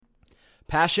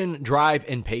Passion, drive,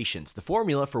 and patience. The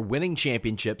formula for winning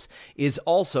championships is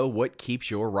also what keeps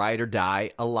your ride or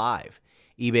die alive.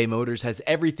 eBay Motors has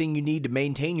everything you need to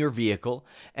maintain your vehicle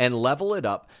and level it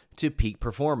up to peak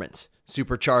performance.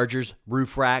 Superchargers,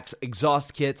 roof racks,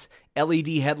 exhaust kits, LED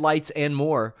headlights, and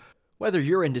more. Whether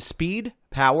you're into speed,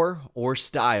 power, or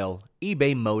style,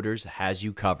 eBay Motors has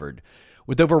you covered.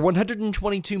 With over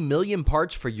 122 million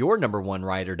parts for your number one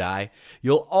ride or die,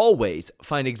 you'll always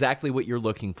find exactly what you're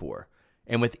looking for.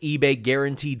 And with eBay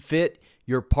Guaranteed Fit,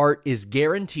 your part is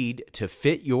guaranteed to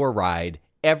fit your ride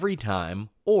every time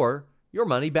or your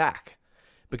money back.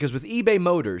 Because with eBay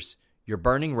Motors, you're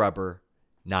burning rubber,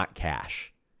 not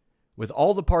cash. With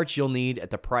all the parts you'll need at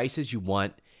the prices you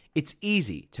want, it's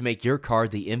easy to make your car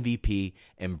the MVP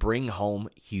and bring home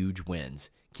huge wins.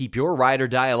 Keep your ride or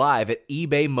die alive at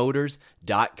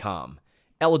ebaymotors.com.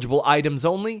 Eligible items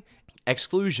only.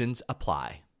 Exclusions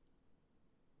apply.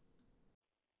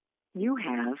 You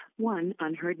have one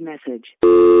unheard message.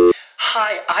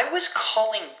 Hi, I was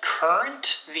calling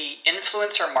Current, the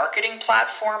influencer marketing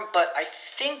platform, but I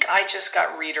think I just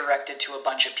got redirected to a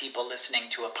bunch of people listening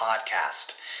to a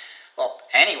podcast. Well,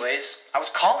 anyways, I was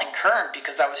calling Current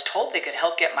because I was told they could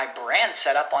help get my brand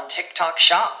set up on TikTok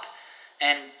Shop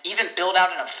and even build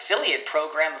out an affiliate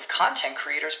program of content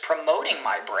creators promoting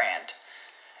my brand.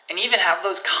 And even have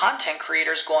those content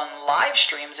creators go on live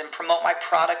streams and promote my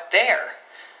product there.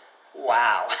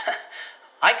 Wow,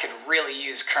 I could really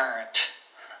use Current.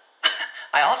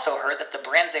 I also heard that the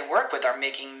brands they work with are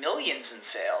making millions in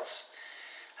sales.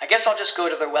 I guess I'll just go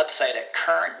to their website at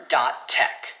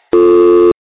current.tech.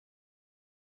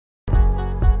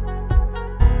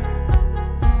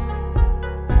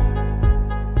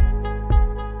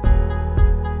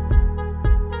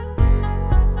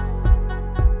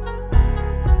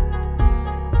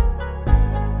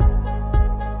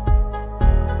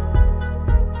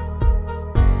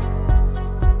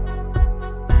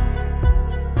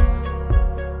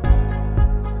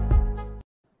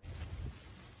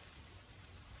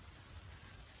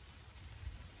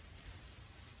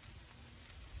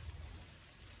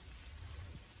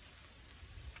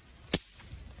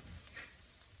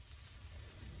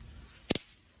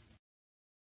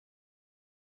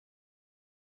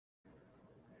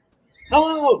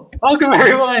 Hello, welcome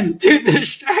everyone to The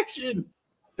Distraction.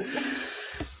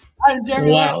 I'm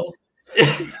Jeremy. Wow.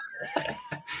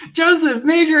 Joseph,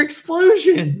 major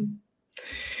explosion.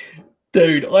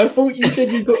 Dude, I thought you said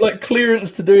you got like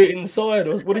clearance to do it inside.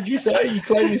 What did you say? You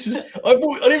claimed this was. I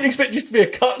didn't expect this to be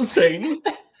a cutscene.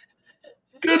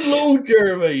 Good Lord,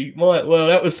 Jeremy. Well,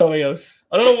 that was something else.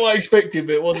 I don't know what I expected,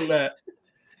 but it wasn't that.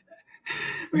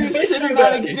 We have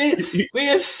cinematic bits. We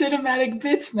have cinematic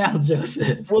bits now,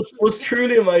 Joseph. What's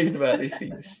truly amazing about this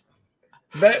is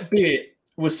that bit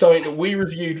was something that we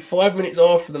reviewed 5 minutes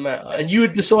after the matter, and you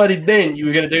had decided then you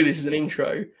were going to do this as an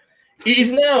intro. It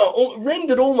is now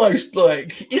rendered almost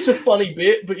like it's a funny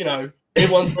bit, but you know,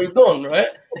 everyone's moved on, right?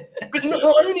 But not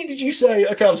only did you say,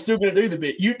 okay, I'm still going to do the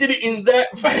bit, you did it in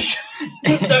that fashion,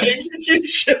 that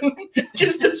execution,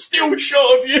 just a still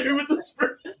shot of you with the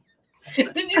sprint.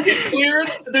 Did you get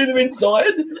clearance to do them inside?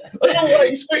 I don't know what I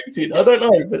expected. I don't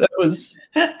know, but that was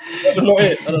not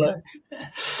it. I don't know.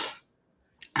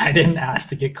 I didn't ask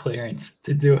to get clearance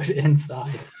to do it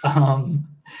inside.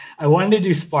 I wanted to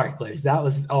do sparklers. That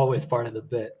was always part of the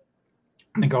bit.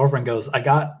 And the girlfriend goes, I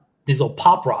got these little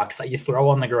pop rocks that you throw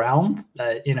on the ground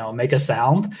that, you know, make a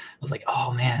sound. I was like,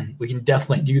 oh man, we can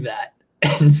definitely do that.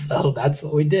 And so that's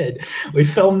what we did. We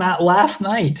filmed that last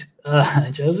night.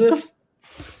 Joseph?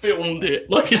 Filmed it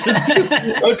like it's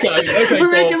okay. We're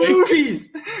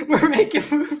making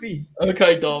movies.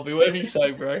 Okay, Darby, whatever you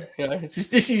say, bro. You know,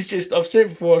 this is just. I've said it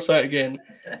before. I'll say it again.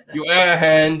 You're out of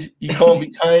hand. You can't be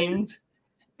tamed.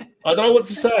 I don't know what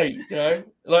to say. You know,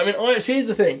 like here's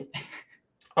the thing.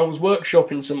 I was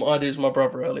workshopping some ideas with my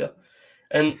brother earlier,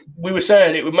 and we were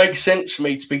saying it would make sense for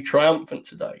me to be triumphant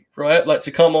today, right? Like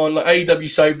to come on, like AEW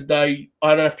saved the day.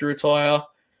 I don't have to retire.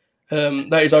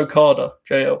 That is Okada,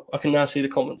 JL. I can now see the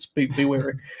comments. Be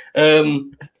wary.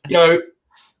 You know,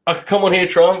 I could come on here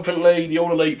triumphantly. The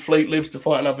All Elite Fleet lives to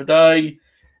fight another day.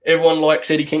 Everyone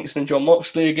likes Eddie Kingston and John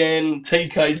Moxley again.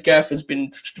 TK's gaff has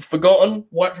been forgotten,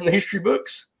 wiped from the history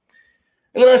books.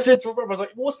 And then I said to my brother, I was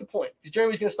like, what's the point? Because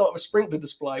Jeremy's going to start with a sprinkler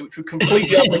display, which would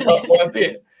completely undercut my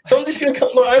bit. So I'm just going to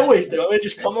come, like I always do. I'm going to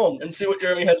just come on and see what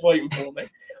Jeremy has waiting for me.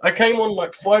 I came on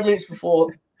like 5 minutes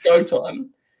before go time.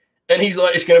 And he's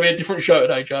like, it's going to be a different show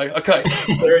today, Joe. Okay.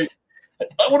 What do you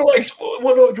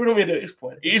want me to do at this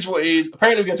point? It is what it is.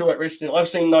 Apparently, we're going to talk about wrestling. I've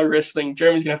seen no wrestling.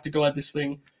 Jeremy's going to have to guide this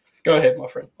thing. Go ahead, my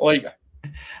friend. Away you go.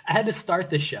 I had to start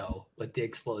the show with the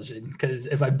explosion, because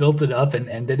if I built it up and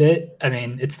ended it, I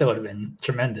mean, it still would have been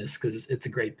tremendous because it's a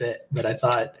great bit. But I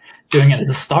thought doing it as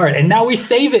a start, and now we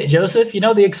save it, Joseph. You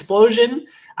know, the explosion,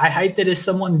 I hyped it as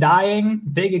someone dying,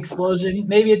 big explosion.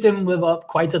 Maybe it didn't live up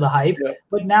quite to the hype,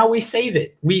 but now we save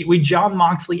it. We John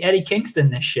Moxley, Eddie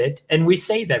Kingston this shit, and we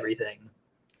save everything.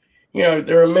 You know,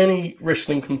 there are many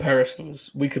wrestling comparisons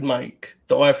we could make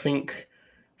that I think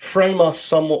frame us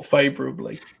somewhat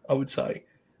favorably, I would say.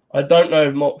 I don't know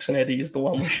if Mox and Eddie is the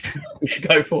one we should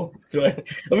go for. I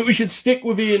mean, we should stick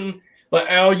within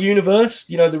like our universe,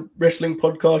 you know, the wrestling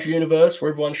podcast universe,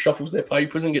 where everyone shuffles their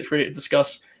papers and gets ready to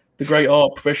discuss the great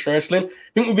art of professional wrestling. I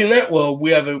think within that world,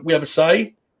 we have a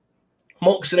say.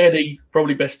 Mox and Eddie,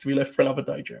 probably best to be left for another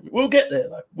day, Jeremy. We'll get there,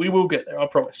 though. We will get there, I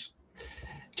promise.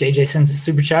 JJ sends a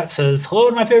super chat, says, hello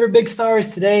to my favorite big stars.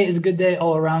 Today is a good day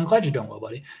all around. Glad you're doing well,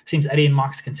 buddy. Seems Eddie and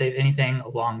Mox can save anything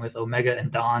along with Omega and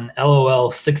Don.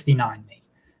 LOL 69 me.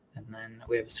 And then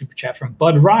we have a super chat from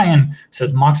Bud Ryan, who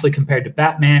says, Moxley compared to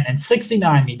Batman and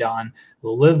 69 me, Don,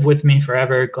 will live with me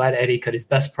forever. Glad Eddie cut his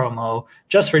best promo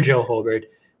just for Joe Hobart,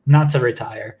 not to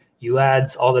retire. You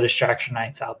lads, all the distraction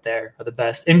nights out there are the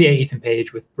best. NBA Ethan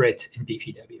Page with Britt and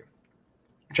BPW.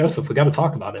 Joseph, we got to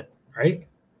talk about it, right?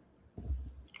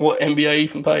 What, NBA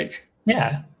Ethan Page?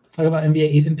 Yeah, talk about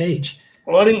NBA Ethan Page.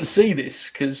 Well, I didn't see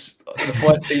this because the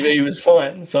Fight TV was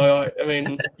fine. So, I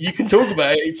mean, you can talk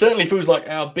about it. It certainly feels like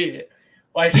our bit.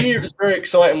 I hear it was very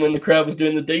exciting when the crowd was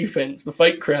doing the defense, the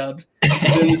fake crowd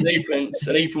doing the defense,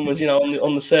 and Ethan was, you know,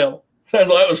 on the cell. Sounds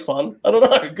like that was fun. I don't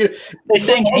know. Good. They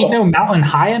saying ain't no mountain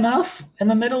high enough in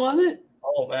the middle of it?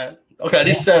 Oh, man. Okay,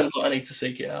 this sounds like I need to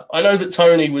seek it out. I know that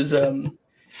Tony was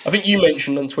I think you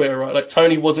mentioned on Twitter, right? Like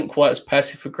Tony wasn't quite as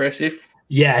passive aggressive.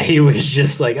 Yeah, he was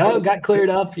just like, oh, got cleared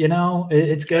up, you know,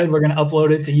 it's good. We're going to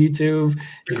upload it to YouTube.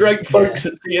 The great folks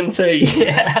at TNT.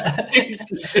 Yeah.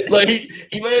 Like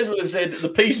he may as well have said, the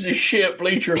pieces of shit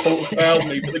Bleacher Report found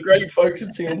me, but the great folks at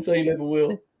TNT never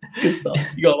will. Good stuff.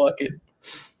 You got to like it.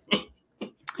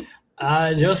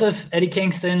 Joseph, Eddie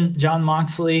Kingston, John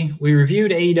Moxley. We reviewed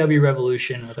AEW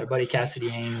Revolution with our buddy Cassidy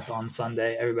Haynes on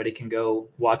Sunday. Everybody can go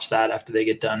watch that after they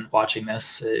get done watching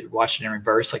this. Watch it in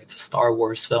reverse like it's a Star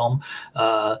Wars film.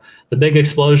 The big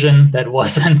explosion that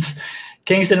wasn't.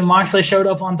 Kingston and Moxley showed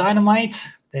up on Dynamite.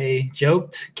 They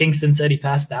joked. Kingston said he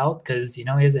passed out because, you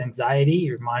know, he has anxiety.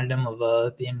 It reminded him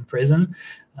of being in prison.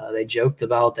 They joked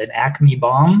about an Acme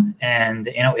bomb and,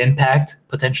 you know, Impact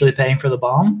potentially paying for the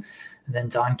bomb. And then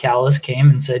Don Callis came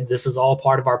and said, this is all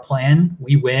part of our plan.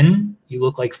 We win. You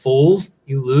look like fools.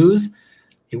 You lose.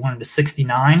 He wanted a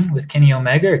 69 with Kenny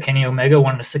Omega, or Kenny Omega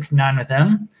wanted a 69 with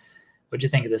him. What'd you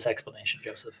think of this explanation,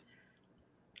 Joseph?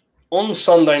 On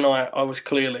Sunday night, I was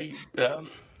clearly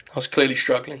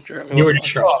struggling, Jeremy. You were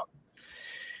struggling.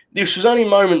 This was only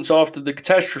moments after the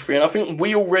catastrophe, and I think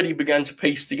we already began to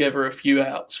piece together a few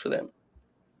outs for them.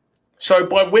 So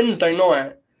by Wednesday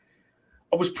night,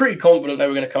 I was pretty confident they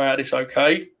were going to come out of this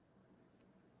okay.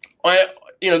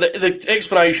 The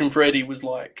explanation for Eddie was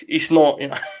like, it's not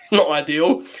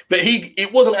ideal, but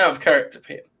it wasn't out of character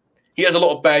for him. He has a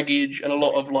lot of baggage and a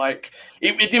lot of like,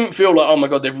 it didn't feel like, oh my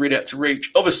God, they've really had to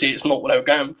reach. Obviously, it's not what they were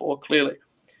going for, clearly.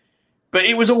 But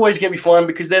it was always going to be fine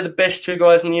because they're the best two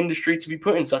guys in the industry to be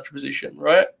put in such a position,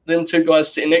 right? Then two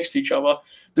guys sitting next to each other.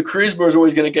 The charisma is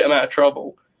always going to get them out of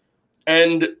trouble.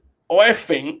 And I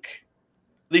think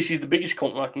this is the biggest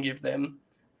compliment I can give them.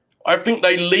 I think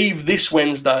they leave this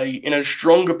Wednesday in a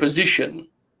stronger position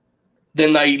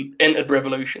than they entered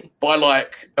Revolution by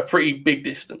like a pretty big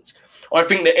distance. I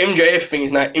think the MJF thing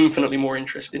is now infinitely more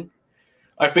interesting.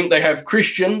 I think they have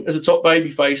Christian as a top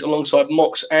babyface alongside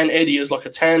Mox and Eddie as like a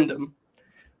tandem.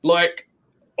 Like,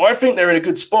 I think they're in a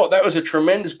good spot. That was a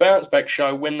tremendous bounce back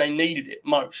show when they needed it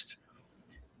most.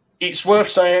 It's worth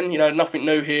saying, you know, nothing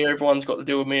new here. Everyone's got to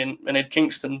deal with me and Ed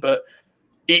Kingston, but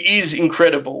it is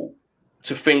incredible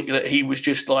to think that he was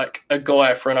just like a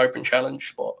guy for an open challenge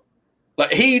spot.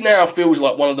 Like, he now feels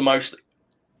like one of the most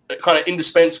kind of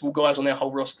indispensable guys on their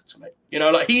whole roster to me. You know,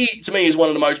 like he, to me, is one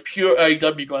of the most pure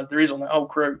AEW guys there is on that whole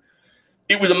crew.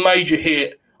 It was a major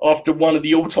hit after one of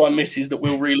the all-time misses that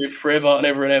we'll relive forever and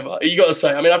ever and ever. You got to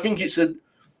say, I mean, I think it's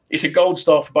a gold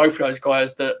star for both of those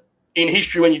guys that in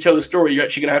history, when you tell the story, you're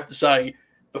actually going to have to say,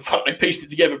 but fuck, they pieced it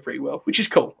together pretty well, which is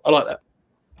cool. I like that.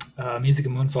 Music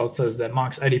of Moonsault says that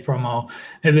Mox Eddie promo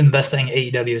may have been the best thing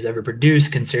AEW has ever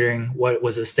produced, considering what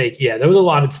was at stake. Yeah, there was a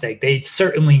lot at stake. They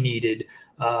certainly needed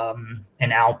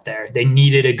an out there. They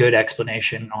needed a good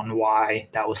explanation on why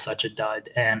that was such a dud.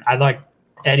 And I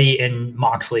Eddie and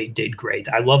Moxley did great.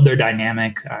 I love their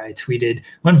dynamic. I tweeted,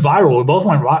 went viral. We both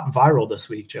went viral this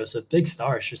week, Joseph. Big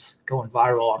stars just going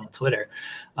viral on the Twitter.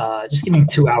 Just giving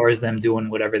 2 hours them doing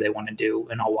whatever they want to do,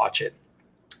 and I'll watch it.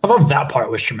 I thought that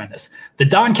part was tremendous. The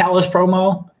Don Callis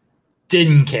promo,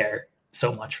 didn't care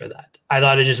so much for that. I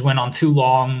thought it just went on too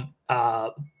long.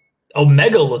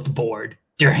 Omega looked bored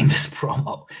during this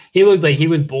promo. He looked like he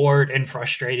was bored and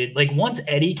frustrated. Like once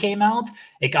Eddie came out,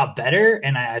 it got better,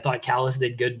 and I thought Callis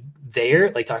did good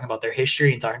there, like talking about their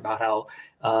history and talking about how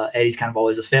Eddie's kind of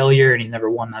always a failure and he's never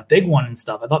won that big one and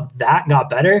stuff. I thought that got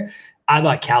better. I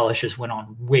thought Callis just went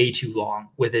on way too long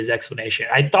with his explanation.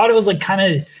 I thought it was like kind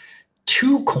of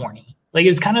too corny. Like it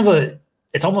was kind of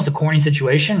it's almost a corny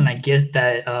situation, and I guess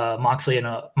that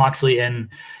Moxley and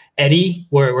Eddie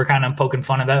were kind of poking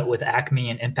fun of it with Acme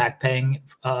and Impact paying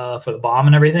for the bomb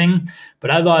and everything.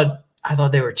 But I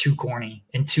thought they were too corny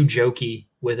and too jokey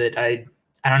with it. I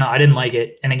don't know. I didn't like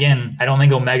it. And again, I don't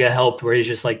think Omega helped, where he's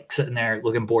just like sitting there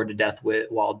looking bored to death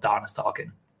while Don is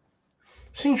talking.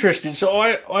 It's interesting. So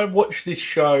I watched this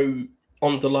show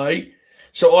on delay.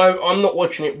 So I'm not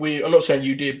watching it with, I'm not saying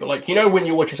you did, but like, you know, when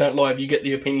you're watching something live, you get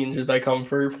the opinions as they come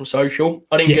through from social.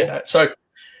 I didn't get that. So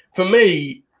for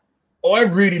me, I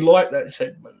really like that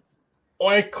segment.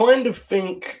 I kind of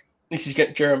think, this is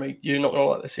getting Jeremy, you're not going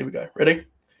to like this. Here we go. Ready?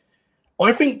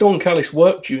 I think Don Callis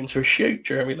worked you into a shoot,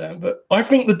 Jeremy Lambert. I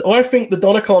think the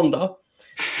Donaconda,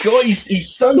 guys, he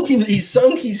sunk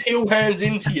his heel hands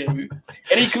into you,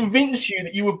 and he convinced you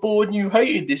that you were bored and you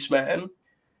hated this man.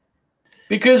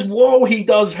 Because while he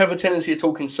does have a tendency to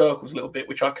talk in circles a little bit,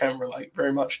 which I can relate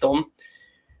very much, Don,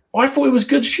 I thought it was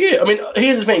good shit. I mean,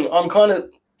 here's the thing.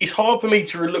 It's hard for me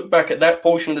to look back at that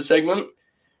portion of the segment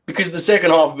because the second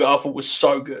half of it I thought was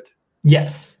so good.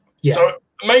 Yes. Yeah. So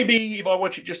maybe if I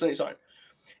watch it just on its own,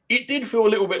 it did feel a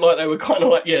little bit like they were kind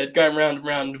of like, going round and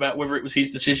round about whether it was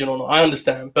his decision or not. I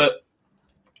understand. But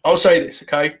I'll say this,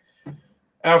 okay?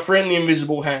 Our friend, the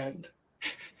Invisible Hand,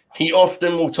 he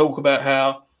often will talk about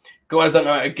how guys don't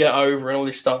know how to get over and all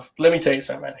this stuff. Let me tell you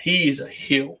something, man. He is a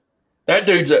heel. That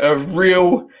dude's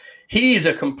he is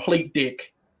a complete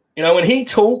dick. You know, when he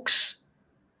talks,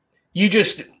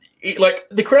 like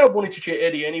the crowd wanted to cheer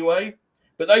Eddie anyway,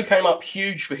 but they came up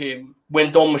huge for him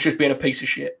when Don was just being a piece of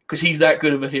shit because he's that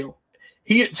good of a heel.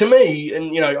 To me,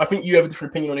 and you know, I think you have a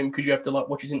different opinion on him because you have to like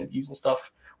watch his interviews and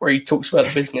stuff where he talks about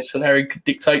the business and how he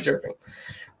dictates everything.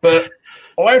 But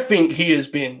I think he has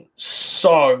been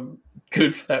so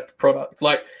good for that product.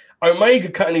 Like Omega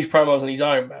cutting these promos on his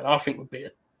own, man, I think would be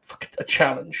a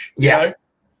challenge. You know?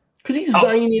 Because he's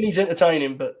zany and he's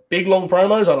entertaining, but big long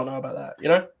promos, I don't know about that, you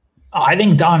know? I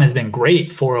think Don has been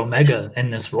great for Omega in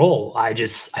this role. I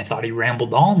thought he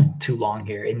rambled on too long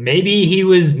here. And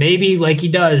maybe like he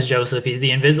does, Joseph, he's the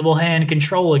invisible hand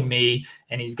controlling me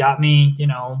and he's got me, you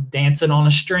know, dancing on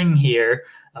a string here.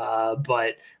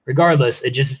 But regardless,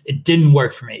 it didn't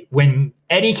work for me. When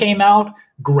Eddie came out,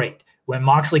 great. When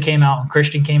Moxley came out and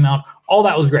Christian came out, all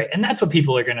that was great. And that's what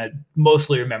people are going to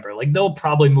mostly remember. Like they'll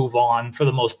probably move on for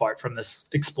the most part from this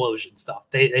explosion stuff.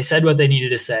 They said what they needed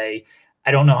to say. I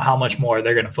don't know how much more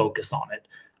they're going to focus on it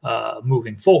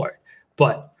moving forward.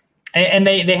 But and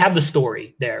they have the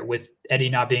story there with Eddie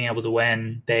not being able to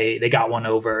win. They got one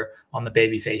over on the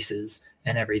baby faces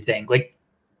and everything. Like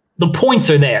the points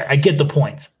are there. I get the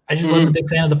points. I just wasn't a big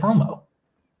fan of the promo.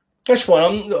 That's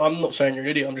fine. I'm not saying you're an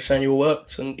idiot. I'm just saying you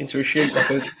worked into a shoot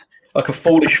like a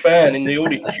foolish fan in the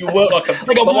audience. You work like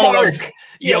a mark.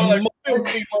 One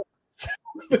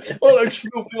of those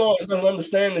filthy marks doesn't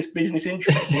understand this business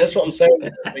interest. That's what I'm saying.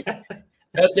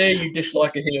 How dare you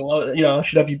dislike a heel? You know, I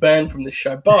should have you banned from this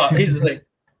show. But here's the thing.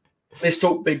 Let's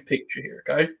talk big picture here,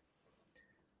 okay?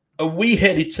 Are we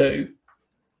headed to,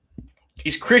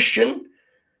 is Christian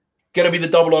going to be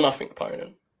the double or nothing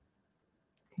opponent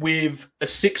with a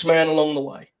 6-man along the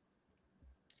way?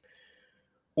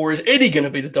 Or is Eddie going to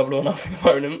be the double or nothing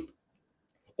opponent?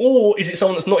 Or is it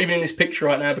someone that's not even in this picture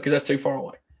right now because that's too far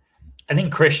away? I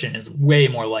think Christian is way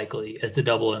more likely as the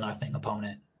double or nothing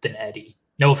opponent than Eddie.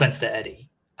 No offense to Eddie.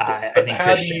 I think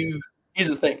here's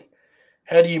the thing.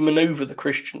 How do you maneuver the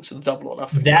Christian to the double or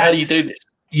nothing? How do you do this?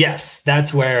 Yes,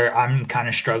 that's where I'm kind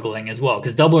of struggling as well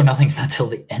because double or nothing's not till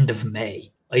the end of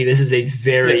May. Like this is a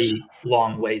very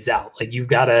long ways out. Like you've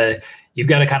got to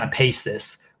kind of pace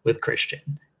this with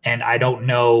Christian. And I don't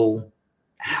know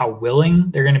how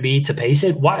willing they're going to be to pace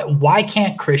it. Why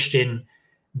can't Christian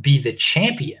be the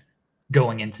champion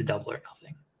going into double or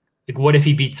nothing? Like what if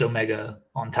he beats Omega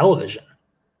on television?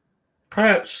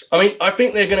 Perhaps. I mean, I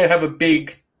think they're going to have a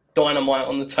big Dynamite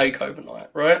on the takeover night,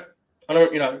 right?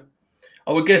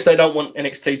 I would guess they don't want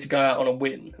NXT to go out on a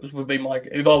win. It would be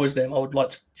if I was them, I would like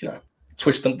to,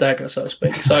 twist and dagger, so to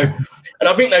speak. So, and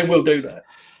I think they will do that.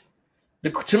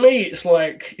 To me, it's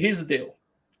like, here's the deal.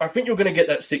 I think you're going to get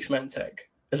that 6-man tag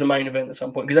as a main event at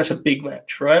some point because that's a big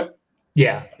match, right?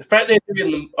 Yeah. The fact they're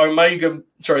doing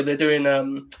they're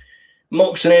doing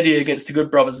Mox and Eddie against the Good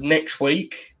Brothers next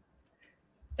week,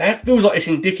 that feels like it's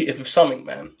indicative of something,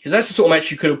 man. Because that's the sort of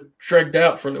match you could have dragged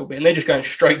out for a little bit, and they're just going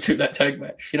straight to that tag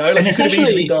match. You know, like you could have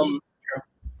easily done.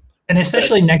 And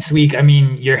especially next week, I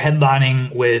mean, you're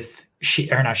headlining with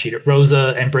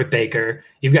Rosa and Britt Baker.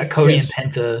 You've got Cody and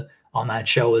Penta on that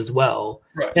show as well.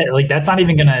 Right. Yeah, like that's not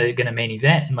even gonna main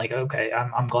event. And like, okay,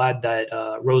 I'm glad that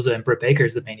Rosa and Britt Baker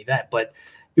is the main event, but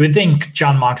you would think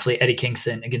Jon Moxley, Eddie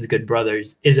Kingston against Good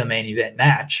Brothers is a main event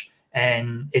match,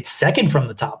 and it's second from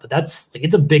the top. But that's like,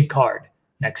 it's a big card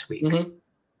next week. Mm-hmm.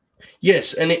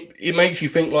 Yes, and it makes you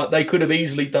think like they could have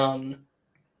easily done,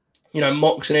 you know,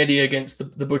 Mox and Eddie against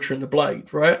the Butcher and the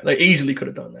Blade, right? They easily could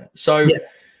have done that. So yeah.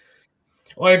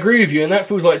 I agree with you, and that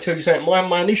feels like you're saying.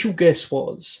 My initial guess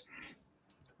was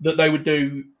that they would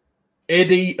do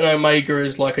Eddie and Omega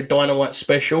as like a Dynamite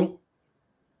special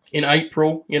in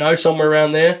April, you know, somewhere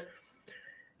around there.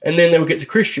 And then they would get to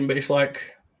Christian, but it's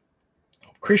like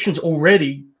Christian's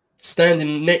already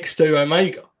standing next to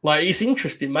Omega. Like, it's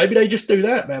interesting. Maybe they just do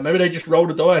that, man. Maybe they just roll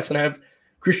the dice and have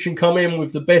Christian come in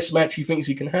with the best match he thinks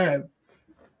he can have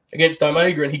against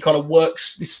Omega, and he kind of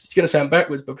works. This is going to sound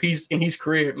backwards, but in his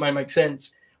career, it may make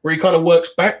sense, where he kind of works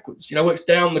backwards, you know, works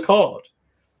down the card.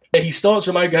 He starts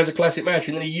Omega, has a classic match,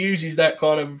 and then he uses that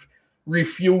kind of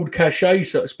refueled cachet,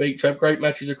 so to speak, to have great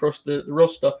matches across the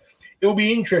roster. It will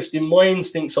be interesting. My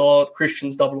instincts are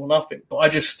Christian's Double or Nothing, but I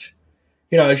just,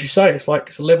 you know, as you say, it's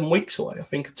 11 weeks away, I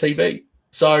think, of TV.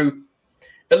 So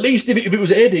at least if it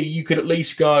was Eddie, you could at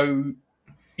least go,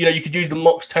 you know, you could use the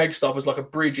Mox tag stuff as like a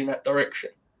bridge in that direction.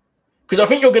 Because I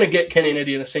think you're going to get Kenny and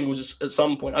Eddie in a singles at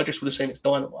some point. I just would assume it's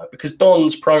Dynamite, because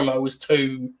Don's promo was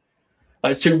too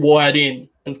wired in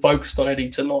and focused on Eddie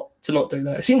to not do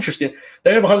that. It's interesting.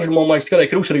 They have 100 more ways to go. They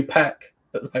could also do Pac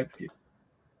at the pay-per-view.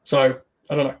 So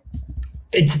I don't know.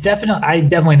 I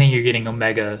definitely think you're getting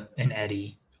Omega and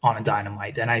Eddie on a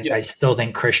Dynamite, and I still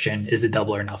think Christian is the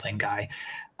Double or Nothing guy.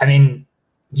 I mean,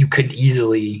 you could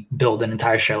easily build an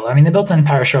entire show. I mean, they built an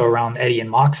entire show around Eddie and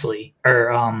Moxley,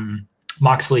 or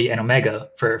Moxley and Omega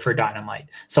for Dynamite.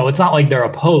 So it's not like they're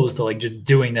opposed to like just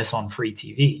doing this on free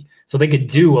TV. So they could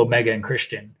do Omega and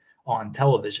Christian on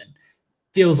television.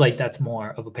 Feels like that's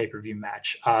more of a pay-per-view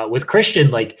match. With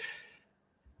Christian, like,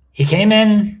 he came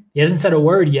in, he hasn't said a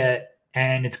word yet,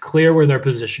 and it's clear where they're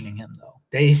positioning him though.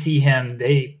 They see him,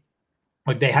 they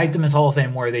hyped him as Hall of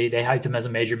Fame worthy, they hyped him as a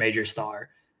major star.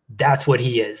 That's what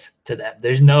he is to them.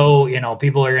 There's no, you know,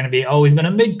 people are going to be, oh, he's been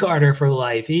a mid-carder for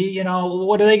life. He, you know,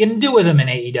 what are they going to do with him in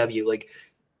AEW? Like,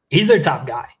 he's their top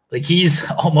guy. Like, he's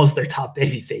almost their top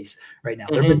babyface right now.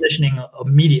 They're positioning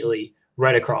immediately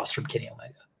right across from Kenny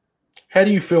Omega. How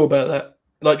do you feel about that?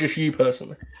 Like, just you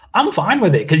personally? I'm fine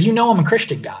with it because you know I'm a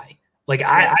Christian guy. Like,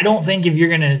 I don't think if you're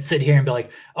going to sit here and be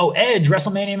like, oh, Edge,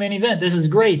 WrestleMania main event, this is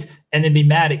great, and then be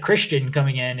mad at Christian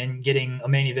coming in and getting a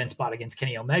main event spot against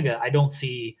Kenny Omega, I don't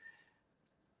see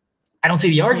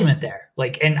the argument there.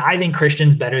 Like, and I think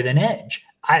Christian's better than Edge.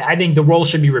 I think the role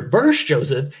should be reversed,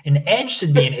 Joseph, and Edge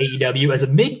should be in AEW as a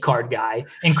mid-card guy,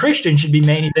 and Christian should be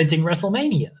main eventing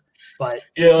WrestleMania. But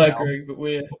yeah, I agree, but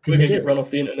we're going to get run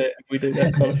off the internet if we do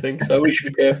that kind of thing, so we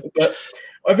should be careful. But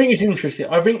I think it's interesting.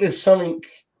 I think there's something...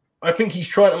 I think he's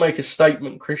trying to make a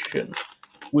statement, Christian,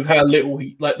 with how little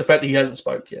the fact that he hasn't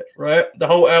spoke yet, right? The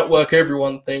whole outwork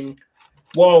everyone thing,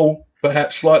 while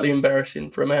perhaps slightly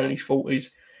embarrassing for a man in his 40s,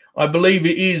 I believe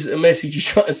it is a message he's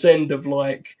trying to send of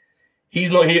like,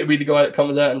 he's not here to be the guy that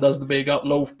comes out and does the big up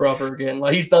north brother again.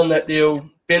 Like, he's done that deal,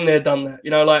 been there, done that.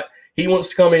 You know, like, he wants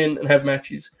to come in and have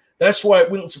matches. That's why it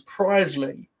wouldn't surprise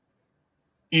me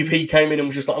if he came in and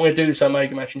was just like, I'm going to do this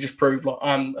Omega match and just prove like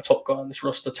I'm a top guy on this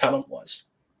roster talent-wise.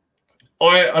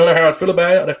 I don't know how I'd feel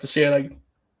about it. I'd have to see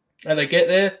how they get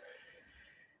there.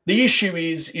 The issue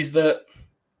is that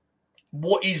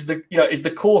what is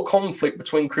the core conflict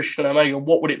between Christian and Omega?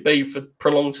 What would it be for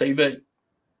prolonged TV?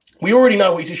 We already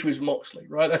know what his issue is with Moxley,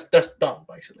 right? That's done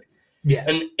basically. Yeah.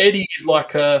 And Eddie is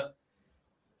like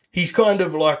he's kind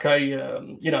of like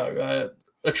a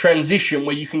transition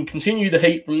where you can continue the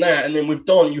heat from that, and then with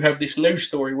Don you have this new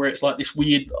story where it's like this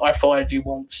weird I fired you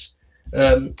once.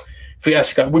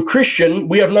 Fiasco. With Christian,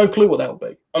 we have no clue what that will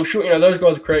be. I'm sure, those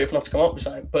guys are creative enough to come up with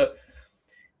something, but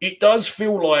it does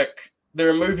feel like there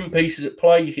are moving pieces at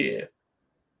play here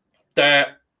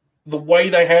that the way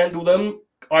they handle them,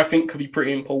 I think, could be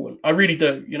pretty important. I really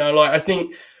do. I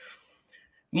think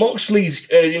Moxley's,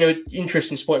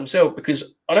 interesting spot himself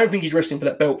because I don't think he's wrestling for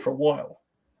that belt for a while.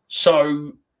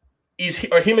 So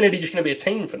are him and Eddie just going to be a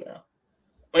team for now?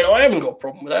 I mean, I haven't got a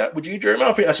problem with that. Would you, Jeremy?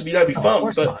 I think that'd be fun.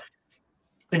 But not.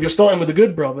 If you're starting with the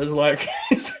Good Brothers, like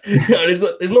there's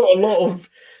not a lot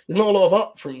of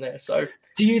up from there. So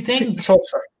do you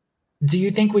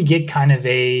think we get kind of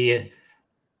a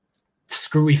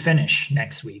screwy finish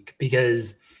next week?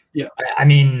 Because I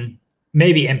mean,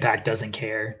 maybe Impact doesn't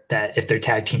care that if their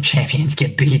tag team champions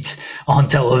get beat on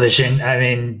television. I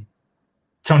mean,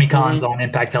 Tony Khan's on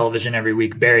Impact Television every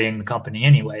week, burying the company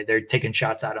anyway. They're taking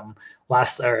shots at him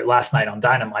last night on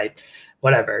Dynamite.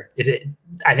 Whatever.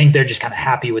 I think they're just kind of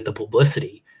happy with the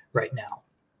publicity right now.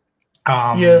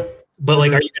 But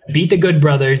like, are you going to beat the Good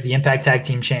Brothers, the Impact Tag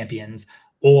Team Champions,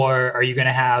 or are you going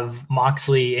to have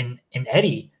Moxley and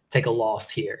Eddie take a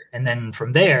loss here? And then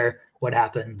from there, what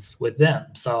happens with them?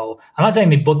 So I'm not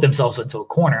saying they booked themselves into a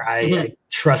corner. I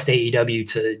trust AEW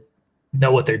to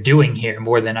know what they're doing here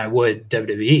more than I would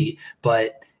WWE,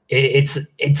 but it's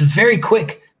very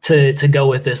quick to go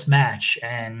with this match,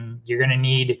 and you're going to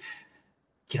need,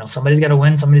 somebody's got to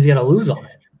win, somebody's got to lose on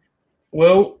it.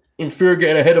 Well, in fear of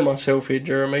getting ahead of myself here,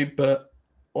 Jeremy, but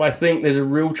I think there's a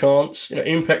real chance.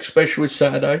 Impact Special is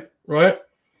Saturday, right?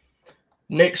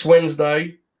 Next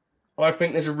Wednesday, I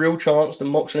think there's a real chance that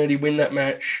Mox and Eddie win that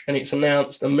match, and it's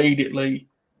announced immediately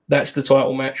that's the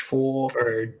title match for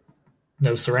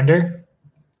No Surrender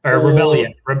or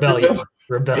Rebellion.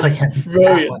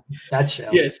 That show.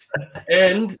 Yes,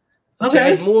 and to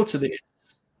add more to this,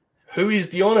 who is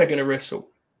Deonna going to wrestle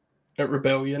at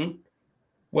Rebellion?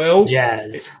 Well,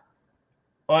 Jazz.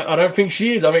 I don't think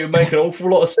she is. I mean, it would make an awful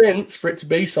lot of sense for it to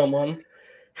be someone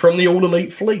from the All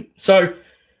Elite fleet. So,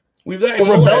 with that in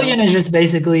mind, Rebellion is just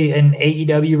basically an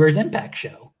AEW versus Impact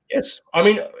show. Yes. I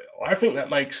mean, I think that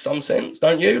makes some sense,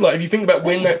 don't you? Like, if you think about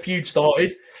when that feud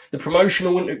started, the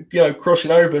promotional,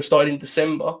 crossing over started in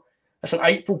December. That's an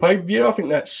April pay-per-view. I think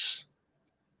that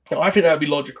would be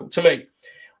logical to me.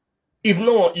 If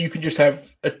not, you could just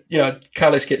have,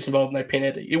 Callis gets involved and they pin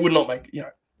Eddie. It would not make,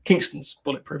 Kingston's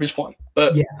bulletproof is fine.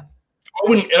 But I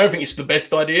don't think it's the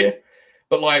best idea.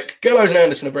 But like Gallows and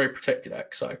Anderson are very protected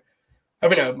act, so I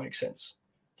think that would make sense.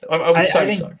 I would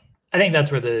say so. I think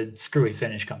that's where the screwy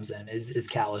finish comes in. Is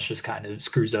Callis just kind of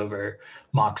screws over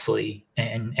Moxley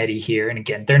and Eddie here, and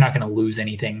again, they're not going to lose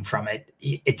anything from it.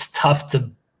 It's tough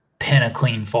to pin a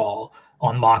clean fall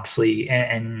on Moxley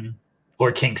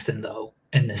or Kingston though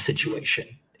in this situation,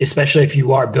 especially if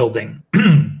you are building.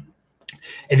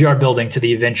 If you are building to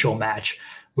the eventual match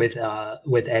with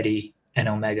Eddie and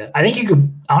Omega, I think you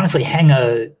could honestly hang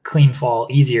a clean fall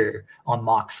easier on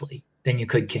Moxley than you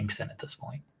could Kingston at this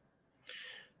point.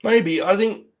 Maybe. I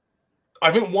think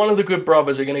one of the Good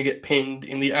Brothers are going to get pinned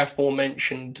in the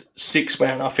aforementioned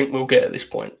 6-man. I think we'll get at this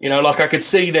point. Like I could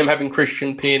see them having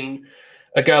Christian pin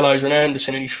a Gallows and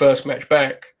Anderson in his first match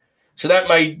back. So that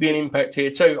may be an impact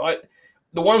here too.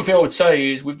 The one thing I would say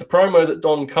is with the promo that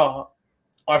Don cut,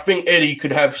 I think Eddie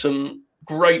could have some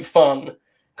great fun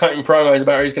cutting promos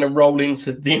about how he's going to roll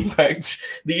into the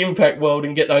Impact world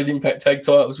and get those Impact tag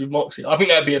titles with Moxley. I think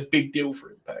that'd be a big deal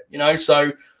for Impact,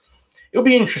 So it'll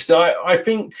be interesting. I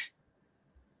think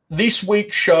this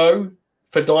week's show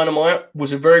for Dynamite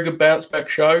was a very good bounce back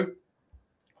show,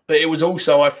 but it was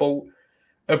also, I thought,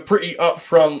 a pretty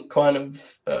upfront kind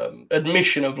of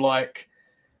admission of like,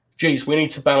 geez, we need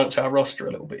to balance our roster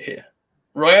a little bit here,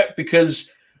 right?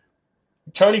 Because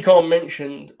Tony Khan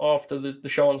mentioned after the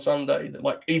show on Sunday that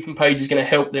like Ethan Page is going to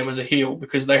help them as a heel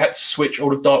because they had to switch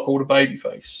all of Dark Order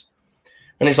babyface.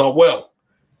 And it's like, well,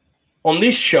 on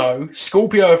this show,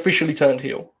 Scorpio officially turned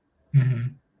heel. Mm-hmm.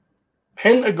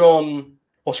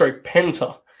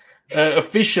 Penta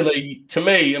officially, to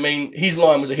me, I mean, his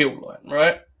line was a heel line,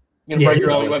 right? You're going to break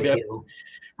your arm, you won't be able.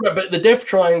 Right, but the Death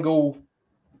Triangle,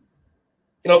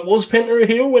 was Penta a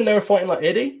heel when they were fighting like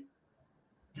Eddie?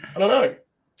 I don't know.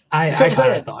 I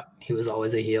kind of thought he was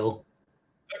always a heel.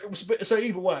 So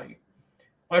either way,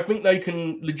 I think they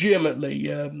can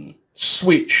legitimately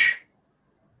switch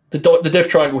the Death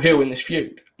Triangle heel in this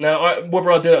feud. Now,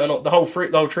 whether I do it or not, the whole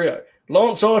trio.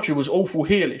 Lance Archer was awful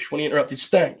heelish when he interrupted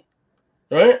Stang,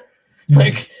 right? Mm-hmm.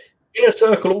 Like, in a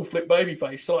circle, all flip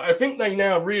babyface. So I think they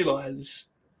now realise,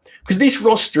 because this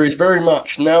roster is very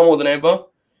much, now more than ever,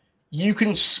 you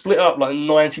can split up like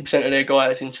 90% of their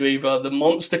guys into either the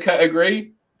monster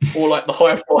category or like the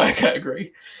high flyer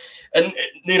category. And,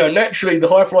 naturally, the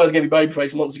high flyer is going to be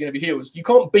babyface, monsters are going to be heels. You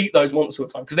can't beat those monsters all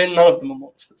the time because then none of them are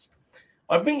monsters.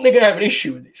 I think they're going to have an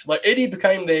issue with this. Like, Eddie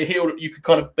became their heel that you could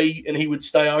kind of beat and he would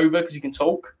stay over because he can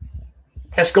talk.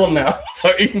 That's gone now.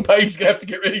 So Ethan Page is going to have to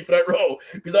get ready for that role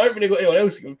because I don't really got anyone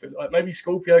else who can fit. Like, maybe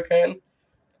Scorpio can.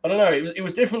 I don't know. It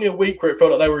was definitely a week where it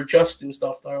felt like they were adjusting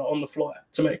stuff though on the fly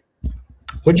to me.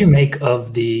 What'd you make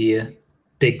of the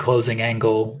big closing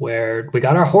angle where we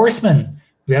got our horsemen?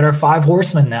 We got our 5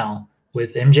 horsemen now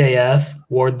with MJF,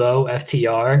 Wardlow,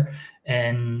 FTR,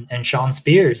 and Sean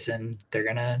Spears, and they're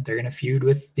gonna feud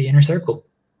with the Inner Circle.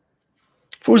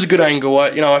 It was a good angle.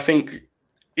 I think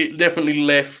it definitely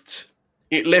left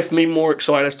me more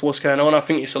excited as to what's going on. I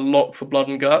think it's a lock for Blood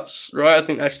and Guts, right? I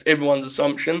think that's everyone's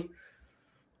assumption.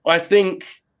 I think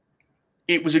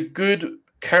it was a good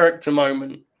character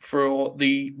moment for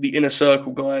the Inner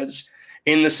Circle guys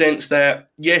in the sense that,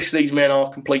 yes, these men are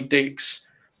complete dicks,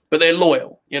 but they're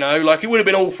loyal, Like, it would have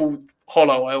been awful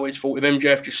hollow, I always thought, if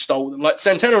MJF just stole them. Like,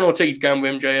 Santana and Ortiz going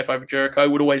with MJF over Jericho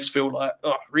would always feel like,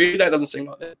 oh, really? That doesn't seem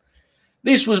like that.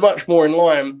 This was much more in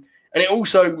line, and it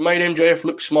also made MJF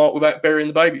look smart without burying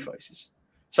the baby faces.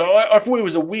 So I thought it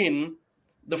was a win.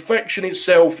 The faction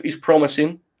itself is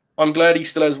promising. I'm glad he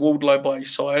still has Wardlow by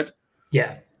his side.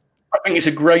 Yeah. I think it's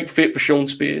a great fit for Sean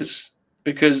Spears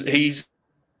because he's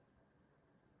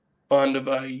kind of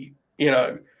a,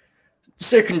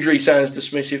 secondary sounds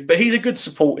dismissive, but he's a good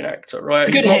supporting actor, right?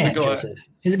 He's not the guy. Joseph.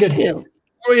 He's a good hand.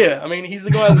 Oh, yeah. I mean, he's the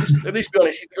guy, let's be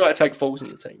honest, he's the guy to take falls in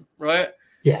the team, right?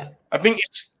 Yeah. I think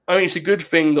it's a good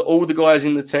thing that all the guys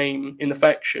in the team, in the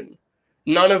faction,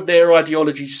 none of their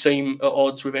ideologies seem at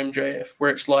odds with MJF,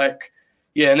 where it's like,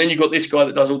 yeah, and then you've got this guy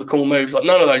that does all the cool moves. Like,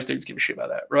 none of those dudes give a shit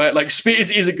about that, right? Like,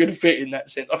 Spears is a good fit in that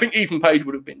sense. I think Ethan Page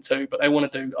would have been too, but they want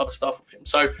to do other stuff with him.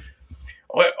 So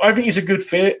I think he's a good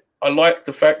fit. I like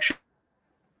the faction.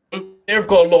 They've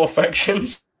got a lot of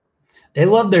factions. They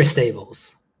love their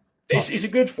stables. It's a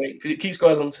good thing because it keeps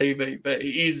guys on TV, but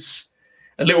it is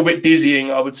a little bit dizzying,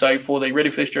 I would say, for the, ready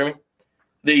for this, Jeremy?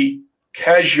 The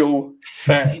casual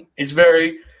fan.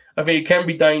 I think it can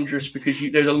be dangerous because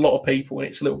there's a lot of people and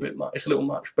it's a little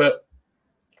much. But,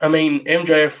 I mean,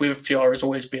 MJF with FTR has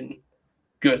always been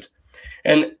good.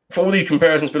 And for all these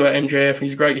comparisons about MJF,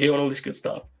 he's a great heel and all this good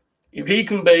stuff. If he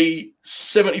can be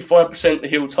 75% the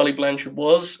heel Tully Blanchard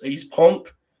was, he's Pomp,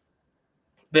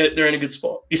 they're in a good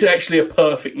spot. He's actually a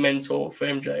perfect mentor for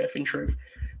MJF, in truth,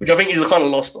 which I think is kind of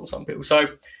lost on some people. So,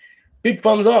 big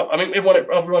thumbs up. I mean,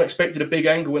 everyone expected a big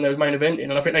angle when they were main eventing,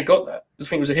 and I think they got that. I just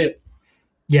think it was a hit.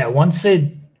 Yeah, once it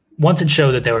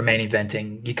showed that they were main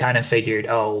eventing, you kind of figured,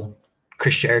 oh,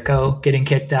 Chris Jericho getting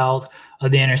kicked out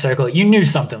of the Inner Circle. You knew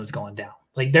something was going down.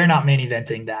 Like, they're not main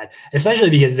eventing that, especially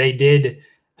because they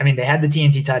had the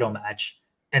TNT title match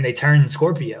and they turned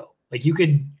Scorpio. Like, you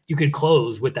could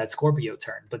close with that Scorpio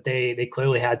turn, but they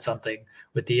clearly had something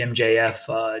with the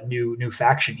MJF new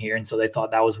faction here, and so they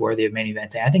thought that was worthy of main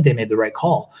eventing. I think they made the right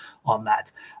call on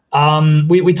that.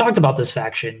 We talked about this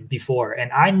faction before,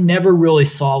 and I never really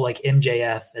saw like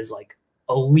MJF as like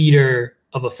a leader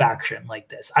of a faction like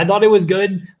this. I thought it was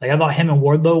good. Like, I thought him and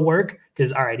Wardlow work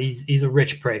because, all right, he's a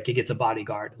rich prick. He gets a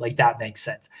bodyguard. Like, that makes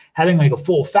sense. Having like a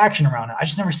full faction around him, I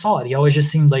just never saw it. He always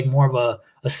just seemed like more of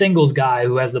a singles guy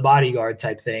who has the bodyguard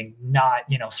type thing, not,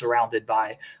 surrounded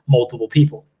by multiple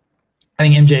people. I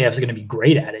think MJF is going to be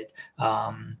great at it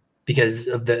because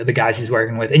of the guys he's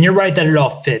working with. And you're right that it all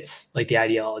fits, like, the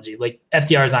ideology. Like,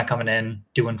 FTR is not coming in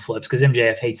doing flips because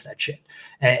MJF hates that shit.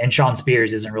 And Sean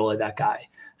Spears isn't really that guy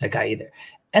either.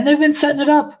 And they've been setting it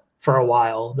up for a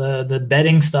while. The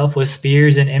betting stuff with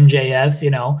Spears and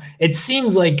MJF, it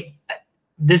seems like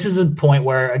this is a point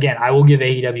where, again, I will give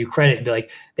AEW credit and be like,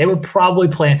 they were probably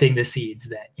planting the seeds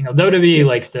then. WWE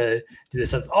likes to do this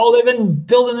stuff. Oh, they've been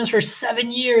building this for 7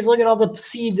 years. Look at all the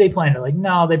seeds they planted. Like,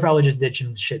 no, they probably just ditched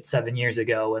some shit 7 years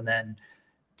ago. And then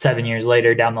 7 years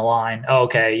later down the line,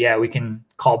 okay, yeah, we can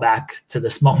call back to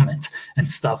this moment and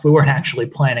stuff. We weren't actually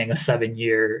planning a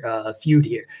 7-year feud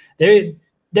here. They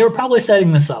were probably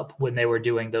setting this up when they were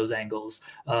doing those angles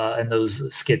and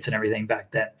those skits and everything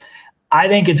back then. I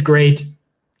think it's great.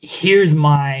 Here's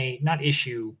my, not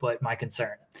issue, but my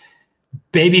concern.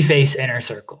 Babyface Inner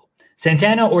Circle.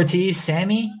 Santana, Ortiz,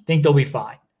 Sammy, think they'll be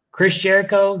fine. Chris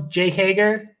Jericho, Jake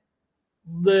Hager,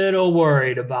 little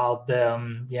worried about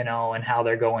them, and how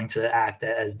they're going to act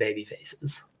as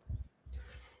babyfaces.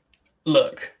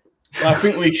 Look, I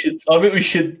think we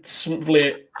should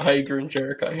split Hager and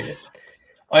Jericho here.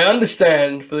 I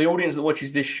understand for the audience that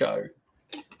watches this show,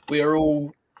 we are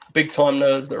all big time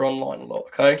nerds that are online a lot,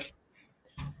 okay?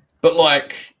 But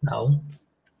no,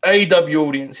 AEW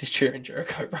audience is cheering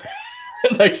Jericho, bro.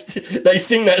 they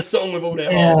sing that song with all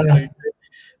their hearts.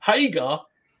 Hager,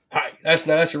 hey, that's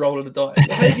a roll of the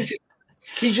dice.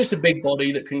 He's just a big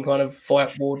body that can kind of fight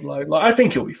Wardlow. Like, I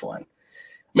think he'll be fine.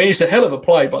 I mean, it's a hell of a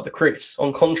play by the Chris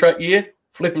on contract year.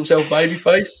 Flip himself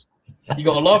babyface. You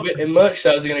got to love it, and merch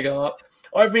sales are going to go up.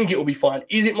 I think it will be fine.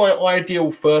 Is it my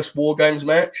ideal first War Games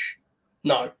match?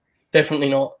 No, definitely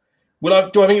not. Do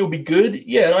I think it will be good?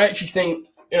 Yeah, and I actually think,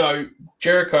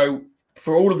 Jericho,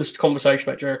 for all of this conversation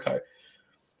about Jericho,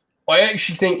 I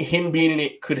actually think him being in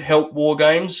it could help War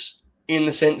Games in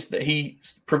the sense that he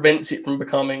prevents it from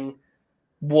becoming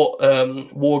what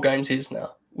War Games is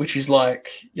now, which is like,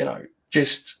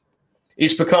 just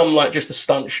it's become like just a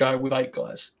stunt show with 8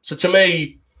 guys. So to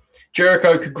me,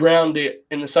 Jericho could ground it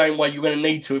in the same way you're going to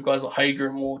need to with guys like Hager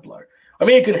and Wardlow. I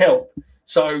mean, it can help.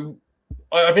 So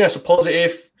I think that's a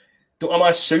positive. Am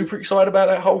I super excited about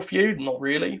that whole feud? Not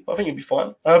really. I think it'll be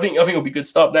fine. I think it'll be good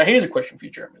stuff. Now, here's a question for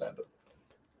you, Jeremy Lambert.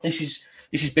 This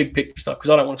is big picture stuff because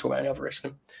I don't want to talk about any other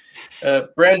wrestling.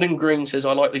 Brandon Green says,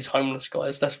 I like these homeless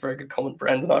guys. That's a very good comment,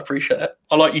 Brandon. I appreciate that.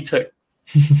 I like you too.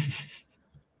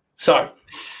 So,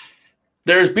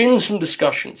 there has been some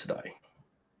discussion today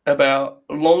about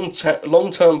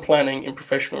long-term planning in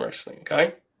professional wrestling,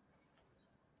 okay?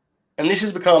 And this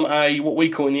has become what we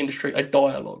call in the industry a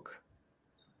dialogue.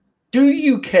 Do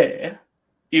you care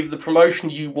if the promotion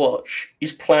you watch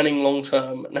is planning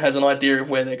long-term and has an idea of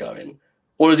where they're going?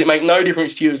 Or does it make no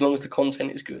difference to you as long as the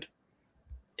content is good?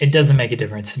 It doesn't make a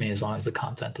difference to me as long as the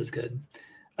content is good.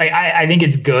 I think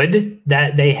it's good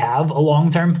that they have a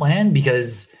long-term plan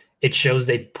because it shows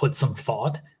they put some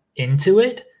thought into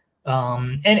it.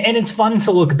 And it's fun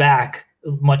to look back,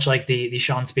 much like the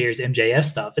Sean Spears MJF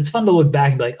stuff. It's fun to look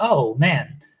back and be like, oh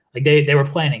man, like they were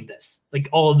planning this. Like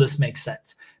all of this makes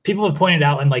sense. People have pointed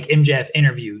out in like MJF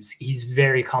interviews, he's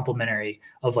very complimentary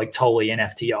of like Tully and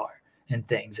FTR and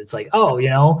things. It's like,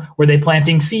 oh, were they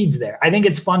planting seeds there? I think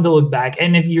it's fun to look back.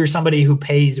 And if you're somebody who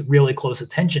pays really close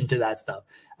attention to that stuff,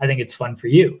 I think it's fun for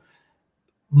you.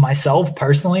 Myself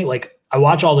personally, like I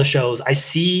watch all the shows, I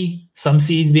see some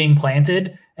seeds being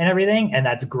planted and everything, and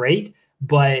that's great.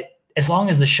 But as long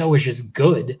as the show is just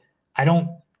good, I don't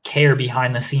care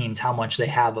behind the scenes how much they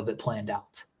have of it planned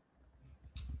out.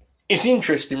 It's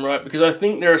interesting, right? Because I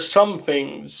think there are some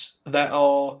things that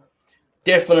are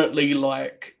definitely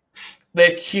like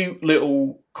they're cute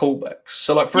little callbacks.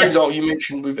 So, like for example, you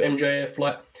mentioned with MJF,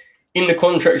 like in the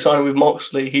contract signing with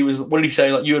Moxley, he was, what did he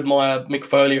say? Like, you admire Mick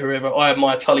Foley or whoever, I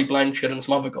admire Tully Blanchard and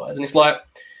some other guys. And it's like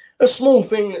a small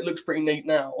thing that looks pretty neat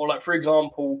now. Or like, for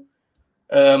example,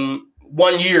 1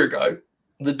 year ago,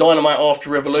 the Dynamite After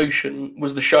Revolution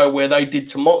was the show where they did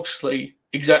to Moxley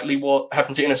exactly what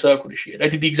happened to Inner Circle this year. They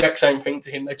did the exact same thing to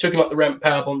him. They took him up the ramp,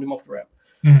 powerbombed him off the ramp.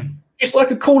 Mm-hmm. It's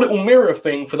like a cool little mirror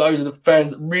thing for those of the fans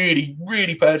that really,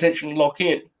 really pay attention and lock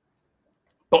in.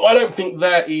 But I don't think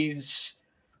that is...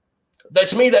 That,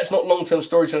 to me, that's not long-term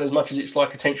storytelling as much as it's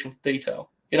like attention to detail,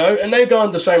 And they go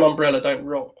under the same umbrella, don't get me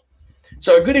wrong.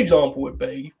 So a good example would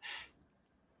be,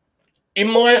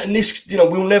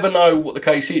 we'll never know what the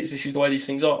case is. This is the way these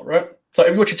things are, right? So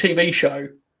if you watch a TV show,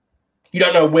 you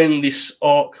don't know when this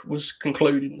arc was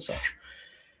concluded and such.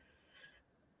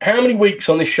 How many weeks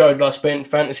on this show did I spend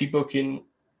fantasy booking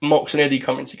Mox and Eddie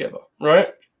coming together, right?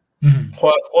 Mm-hmm.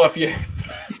 Quite a few.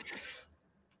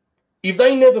 If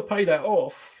they never pay that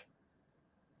off,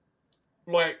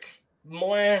 like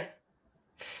my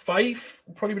faith,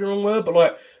 probably be the wrong word,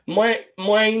 but like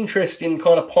my interest in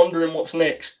kind of pondering what's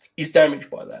next is damaged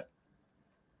by that.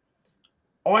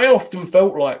 I often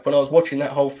felt like when I was watching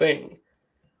that whole thing,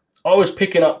 I was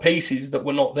picking up pieces that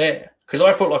were not there because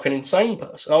I felt like an insane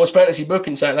person. I was fantasy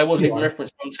booking saying they wasn't even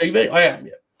referenced on TV. I am,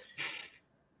 yeah.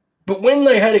 But when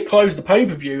they had it close the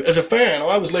pay-per-view, as a fan,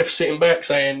 I was left sitting back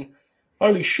saying,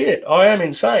 holy shit, I am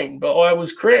insane. But I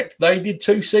was correct. They did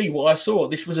too see what I saw.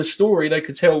 This was a story they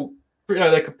could tell,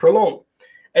 they could prolong.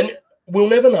 And we'll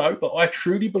never know, but I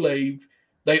truly believe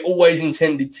they always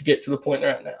intended to get to the point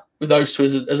they're at now with those two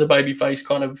as a babyface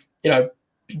kind of,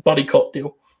 buddy cop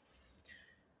deal.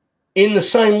 In the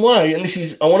same way, and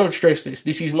I want to stress this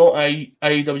is not a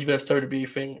AEW versus WWE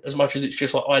thing as much as it's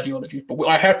just like ideologies, but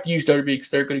I have to use WWE because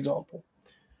they're a good example.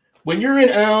 When you're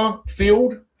in our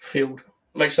field,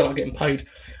 makes sound like getting paid.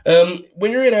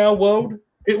 When you're in our world,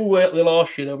 people were out there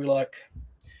last year, they'll be like,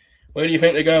 where do you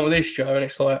think they're going with this, Joe? And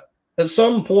it's like, at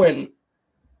some point,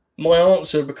 my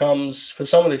answer becomes, for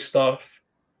some of this stuff,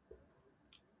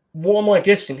 what am I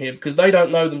guessing here? Because they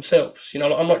don't know themselves.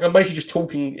 I'm basically just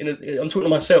talking. I'm talking to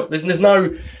myself. There's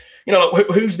no,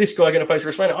 who's this guy going to face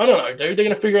WrestleMania? I don't know, dude. They're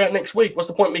going to figure out next week. What's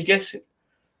the point of me guessing?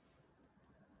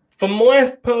 For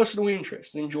my personal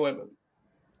interest and enjoyment,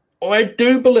 I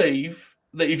do believe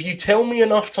that if you tell me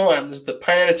enough times that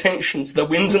paying attention to the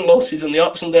wins and losses and the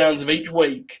ups and downs of each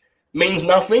week means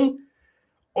nothing,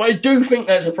 I do think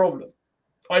there's a problem.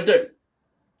 I do.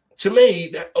 To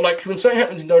me, like when something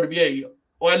happens in WWE,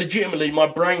 I legitimately, my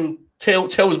brain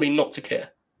tells me not to care.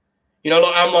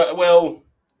 I'm like, well,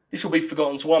 this will be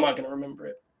forgotten, so why am I going to remember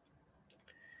it?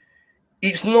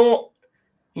 It's not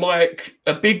like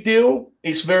a big deal.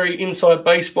 It's very inside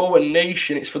baseball and niche,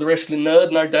 and it's for the wrestling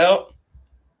nerd, no doubt.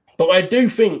 But I do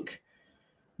think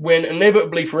when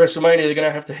inevitably for WrestleMania they're going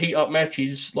to have to heat up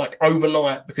matches like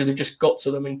overnight because they've just got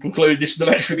to them and conclude this is the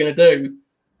match we're going to do,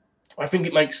 I think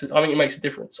it makes a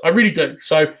difference. I really do.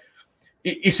 So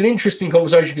it's an interesting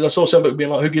conversation because I saw some people being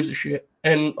like, who gives a shit?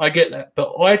 And I get that.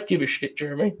 But I'd give a shit,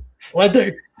 Jeremy. I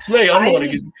do. It's me. I'm the one who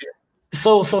gives a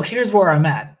shit. So here's where I'm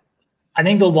at. I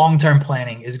think the long-term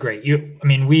planning is great.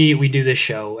 We do this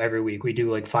show every week. We do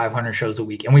like 500 shows a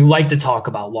week, and we like to talk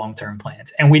about long-term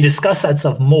plans. And we discuss that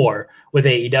stuff more with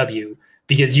AEW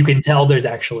because you can tell there's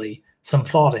actually some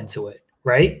thought into it,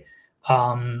 right?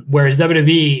 Whereas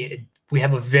WWE, we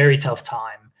have a very tough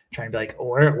time trying to be like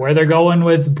where they're going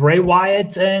with Bray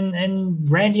Wyatt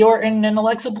and Randy Orton and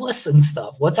Alexa Bliss and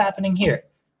stuff. What's happening here?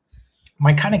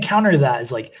 My kind of counter to that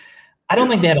is like, I don't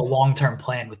think they had a long-term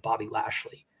plan with Bobby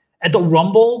Lashley. At the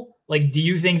Rumble, like, do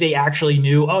you think they actually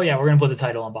knew, oh, yeah, we're going to put the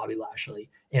title on Bobby Lashley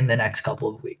in the next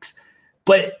couple of weeks?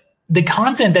 But the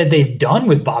content that they've done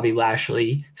with Bobby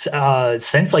Lashley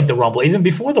since, like, the Rumble, even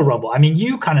before the Rumble, I mean,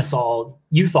 you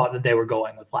thought that they were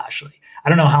going with Lashley. I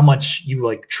don't know how much you,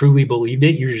 like, truly believed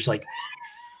it. You're just like,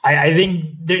 I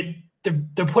think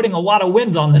they're putting a lot of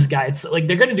wins on this guy. It's like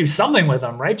they're going to do something with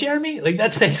him, right, Jeremy? Like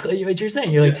that's basically what you're saying.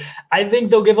 You're like, I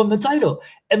think they'll give him the title.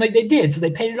 And like they did, so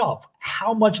they paid it off.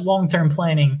 How much long-term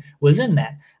planning was in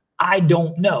that? I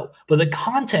don't know. But the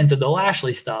content of the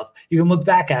Lashley stuff, you can look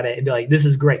back at it and be like, this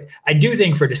is great. I do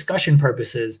think for discussion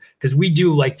purposes, because we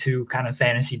do like to kind of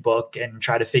fantasy book and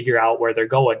try to figure out where they're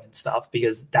going and stuff,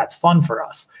 because that's fun for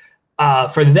us.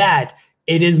 For that,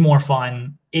 it is more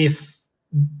fun if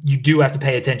you do have to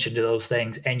pay attention to those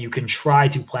things and you can try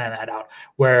to plan that out.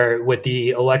 Where with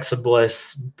the Alexa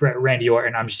Bliss, Randy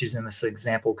Orton, I'm just using this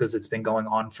example because it's been going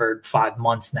on for 5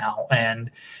 months now and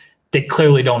they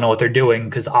clearly don't know what they're doing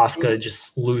because Asuka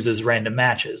just loses random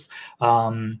matches.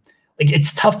 Like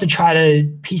it's tough to try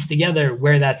to piece together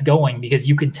where that's going because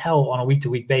you can tell on a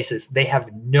week-to-week basis they have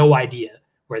no idea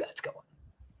where that's going.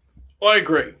 I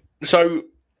agree. So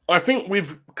I think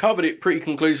we've covered it pretty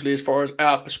conclusively as far as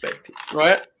our perspective,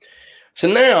 right? So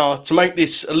now, to make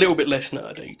this a little bit less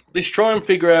nerdy, let's try and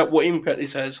figure out what impact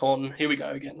this has on, here we go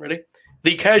again, ready?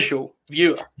 The casual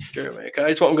viewer, Jeremy, okay?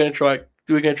 That's what we're going to try to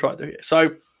do here.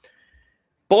 So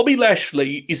Bobby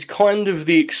Lashley is kind of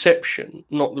the exception,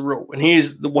 not the rule. And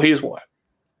here's why.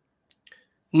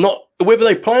 Not whether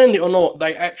they planned it or not,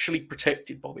 they actually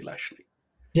protected Bobby Lashley.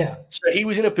 Yeah. So he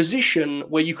was in a position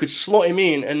where you could slot him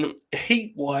in and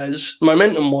heat-wise,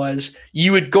 momentum-wise,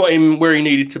 you had got him where he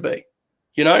needed to be,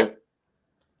 you know?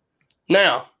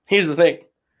 Now, here's the thing.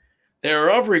 There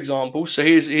are other examples. So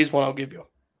here's one I'll give you.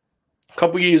 A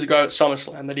couple of years ago at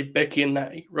SummerSlam, they did Becky and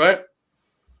Natty, right?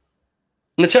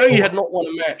 Natalya had not won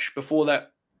a match before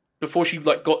she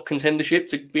like got contendership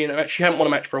to be in that match. She hadn't won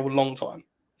a match for a long time.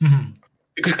 Mm-hmm.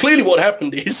 Because clearly what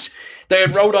happened is they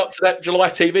had rolled up to that July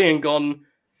TV and gone,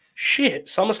 shit,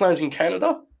 SummerSlam's in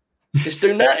Canada? Let's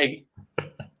do Natty.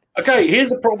 Okay, here's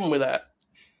the problem with that.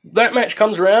 That match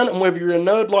comes around, and whether you're a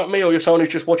nerd like me or you're someone who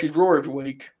just watches Raw every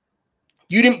week,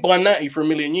 you didn't buy Natty for a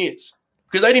million years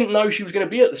because they didn't know she was going to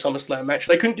be at the SummerSlam match.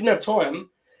 They didn't have time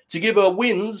to give her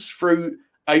wins through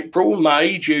April,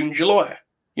 May, June, July.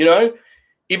 You know,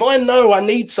 if I know I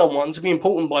need someone to be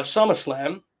important by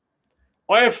SummerSlam,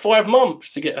 I have 5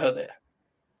 months to get her there.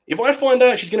 If I find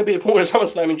out she's going to be important at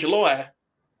SummerSlam in July,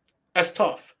 that's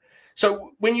tough.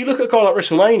 So when you look at a card like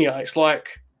WrestleMania, it's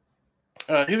like,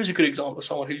 who's a good example of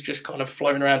someone who's just kind of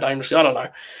floating around aimlessly? I don't know.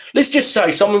 Let's just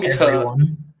say someone gets hurt.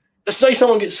 Let's say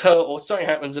someone gets hurt or something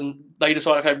happens and they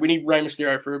decide, okay, we need Rey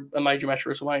Mysterio for a major match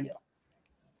at WrestleMania.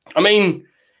 I mean,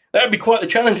 that would be quite the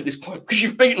challenge at this point because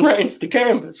you've beaten Rey into the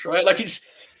canvas, right? Like it's,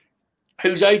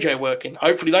 who's AJ working?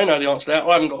 Hopefully they know the answer to that.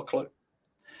 I haven't got a clue.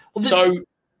 Well,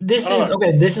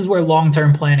 this is where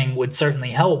long-term planning would certainly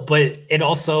help, but it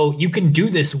also, you can do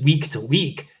this week to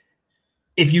week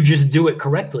if you just do it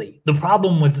correctly. The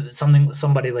problem with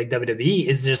somebody like WWE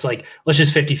is just like, let's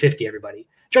just 50-50 everybody.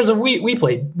 Joseph, we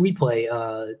play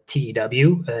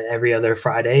TEW every other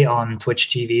Friday on Twitch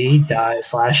TV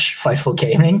 /Fightful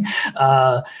Gaming.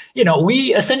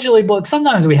 We essentially book,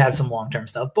 sometimes we have some long-term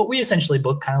stuff, but we essentially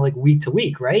book kind of like week to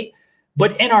week, right?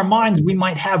 But in our minds, we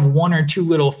might have 1 or 2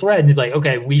 little threads like,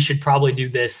 okay, we should probably do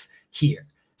this here.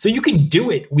 So you can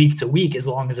do it week to week as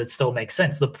long as it still makes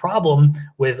sense. The problem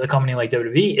with a company like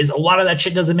WWE is a lot of that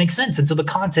shit doesn't make sense. And so the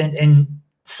content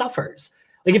suffers.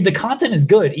 Like if the content is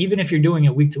good, even if you're doing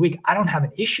it week to week, I don't have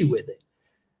an issue with it.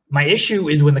 My issue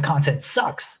is when the content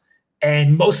sucks.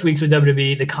 And most weeks with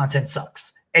WWE, the content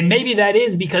sucks. And maybe that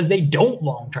is because they don't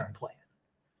long-term plan.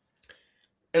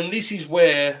 And this is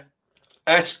where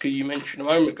Asuka, you mentioned a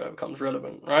moment ago, becomes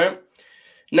relevant, right?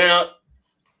 Now,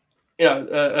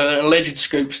 an alleged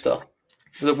scoopster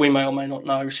that we may or may not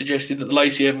know suggested that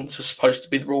Lacey Evans was supposed to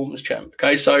be the Raw Women's Champ.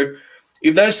 Okay, so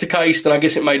if that's the case, then I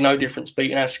guess it made no difference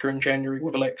beating Asuka in January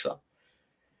with Alexa.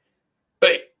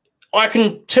 But I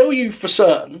can tell you for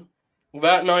certain,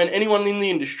 without knowing anyone in the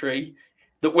industry,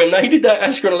 that when they did that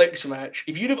Asuka and Alexa match,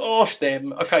 if you'd have asked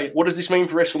them, okay, what does this mean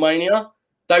for WrestleMania?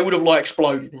 They would have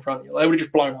exploded in front of you. They would have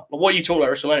just blown up. What are you talking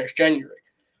about WrestleMania? It's January.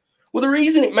 Well, the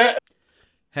reason it matters.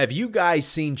 Have you guys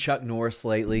seen Chuck Norris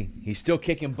lately? He's still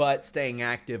kicking butt, staying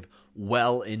active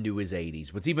well into his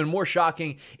 80s. What's even more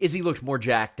shocking is he looked more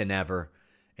jacked than ever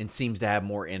and seems to have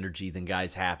more energy than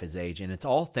guys half his age, and it's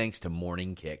all thanks to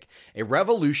Morning Kick, a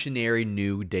revolutionary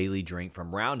new daily drink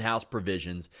from Roundhouse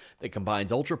Provisions that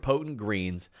combines ultra-potent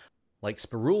greens like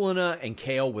spirulina and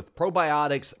kale with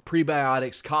probiotics,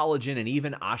 prebiotics, collagen, and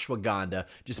even ashwagandha.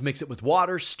 Just mix it with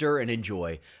water, stir, and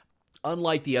enjoy.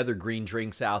 Unlike the other green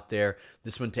drinks out there,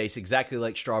 this one tastes exactly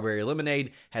like strawberry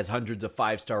lemonade, has hundreds of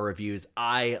 5-star reviews.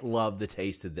 I love the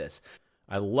taste of this.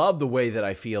 I love the way that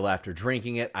I feel after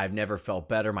drinking it. I've never felt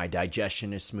better. My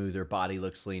digestion is smoother, body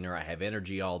looks leaner, I have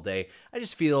energy all day. I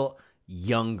just feel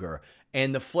younger.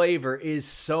 And the flavor is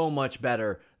so much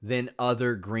better than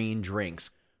other green drinks.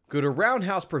 Go to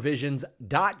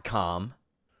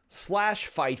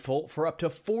roundhouseprovisions.com/Fightful for up to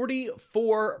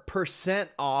 44%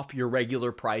 off your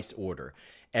regular priced order.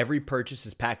 Every purchase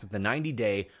is packed with a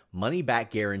 90-day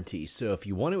money-back guarantee. So if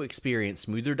you want to experience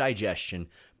smoother digestion,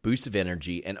 boost of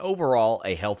energy, and overall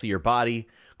a healthier body,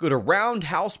 go to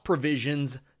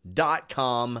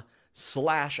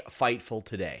roundhouseprovisions.com/Fightful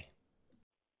today.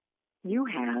 You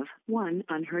have one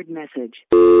unheard message.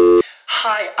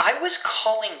 Hi, I was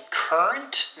calling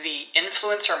Current, the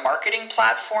influencer marketing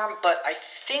platform, but I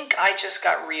think I just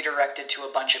got redirected to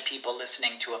a bunch of people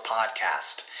listening to a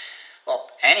podcast. Well,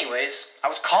 anyways, I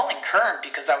was calling Current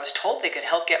because I was told they could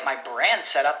help get my brand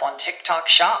set up on TikTok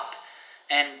Shop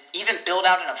and even build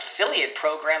out an affiliate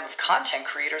program of content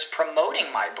creators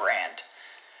promoting my brand.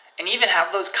 And even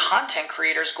have those content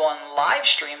creators go on live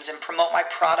streams and promote my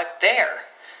product there.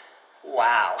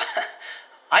 Wow,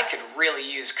 I could really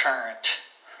use Current.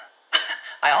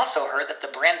 I also heard that the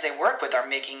brands they work with are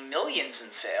making millions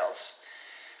in sales.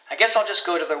 I guess I'll just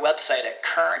go to their website at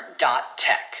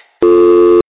current.tech.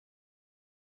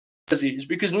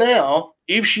 Because now,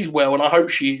 if she's well, and I hope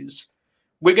she is,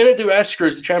 we're going to do Asuka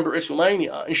as the champ at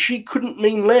WrestleMania, and she couldn't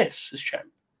mean less as champ.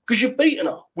 Because you've beaten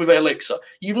her with Alexa.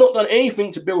 You've not done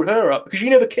anything to build her up because you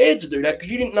never cared to do that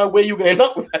because you didn't know where you were going to end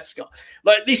up with Asuka.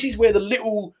 This is where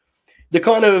the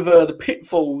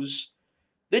pitfalls,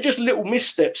 they're just little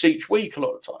missteps each week a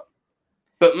lot of the time.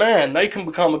 But man, they can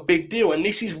become a big deal. And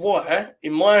this is why,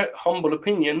 in my humble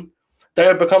opinion, they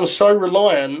have become so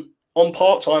reliant on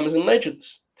part-timers and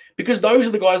legends. Because those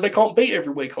are the guys they can't beat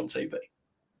every week on TV.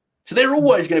 So they're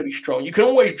always going to be strong. You can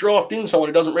always draft in someone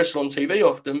who doesn't wrestle on TV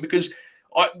often because, you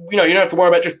don't have to worry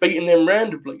about just beating them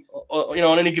randomly,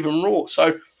 on any given Raw.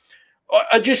 So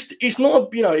it's not,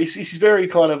 it's very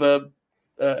kind of a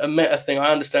meta thing.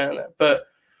 I understand that. But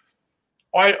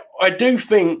I do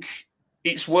think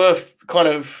it's worth kind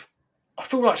of, I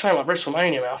feel like saying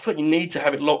WrestleMania, man. I feel like you need to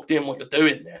have it locked in what you're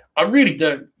doing there. I really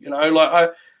do.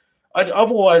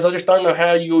 Otherwise, I just don't know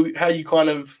how you kind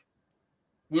of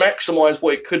maximize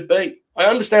what it could be. I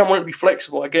understand wanting to be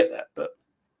flexible. I get that. But,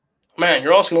 man,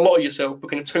 you're asking a lot of yourself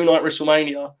booking a 2-night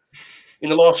WrestleMania in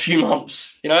the last few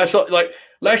months. It's like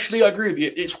Lashley, I agree with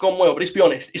you. It's gone well. But let's be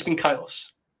honest, it's been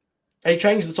chaos. He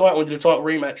changed the title into the title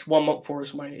rematch 1 month before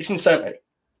WrestleMania. It's insanity.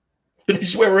 But this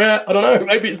is where we're at. I don't know.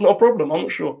 Maybe it's not a problem. I'm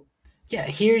not sure. Yeah,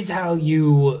 here's how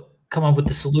you come up with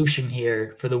the solution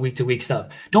here for the week-to-week stuff.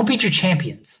 Don't beat your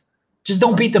champions. Just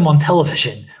don't beat them on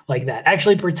television like that.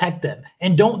 Actually protect them.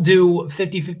 And don't do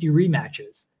 50-50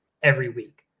 rematches every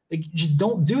week. Just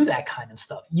don't do that kind of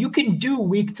stuff. You can do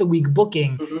week-to-week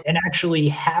booking and actually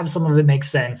have some of it make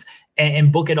sense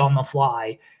and book it on the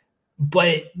fly.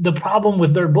 But the problem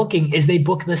with their booking is they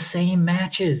book the same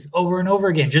matches over and over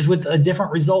again, just with a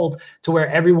different result to where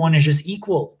everyone is just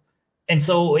equal. And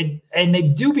so, and they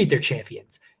do beat their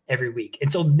champions every week.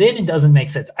 And so then it doesn't make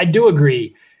sense. I do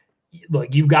agree.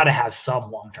 Look, you've got to have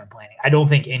some long-term planning. I don't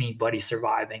think anybody's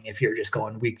surviving if you're just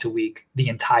going week to week the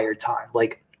entire time.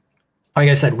 Like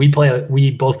I said, we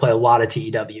both play a lot of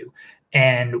TEW,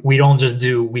 and we don't just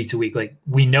do week to week. Like,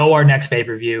 we know our next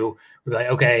pay-per-view. We're like,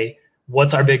 okay,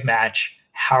 what's our big match?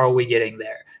 How are we getting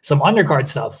there? Some undercard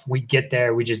stuff, we get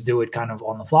there, we just do it kind of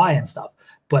on the fly and stuff.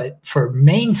 But for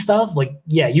main stuff,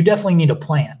 you definitely need a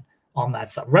plan. on that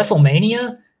stuff.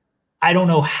 WrestleMania, I don't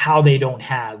know how they don't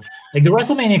have, like, the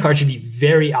WrestleMania card should be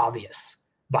very obvious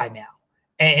by now.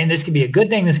 And this could be a good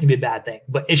thing, this can be a bad thing,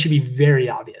 but it should be very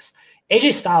obvious.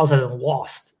 AJ Styles hasn't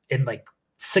lost in like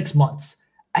 6 months.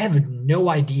 I have no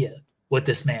idea what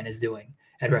this man is doing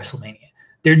at WrestleMania.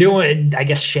 They're doing, I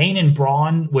guess, Shane and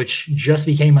Braun, which just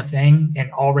became a thing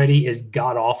and already is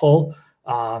god awful.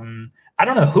 I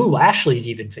don't know who Lashley's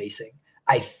even facing.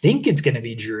 I think it's going to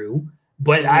be Drew,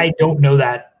 but I don't know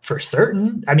that for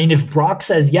certain. I mean, if Brock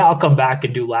says, yeah, I'll come back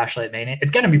and do Lashley at Mania,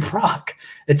 it's going to be Brock.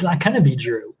 It's not going to be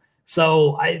Drew.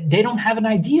 So they don't have an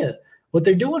idea what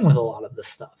they're doing with a lot of this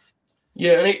stuff.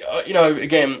 Yeah, and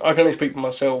again, I can only speak for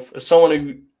myself. As someone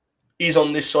who is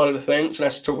on this side of the fence and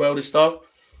has to talk about all this stuff,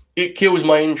 it kills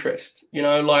my interest.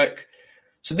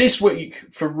 So this week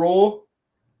for Raw,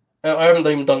 I haven't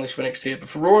even done this for next year, but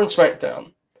for Raw and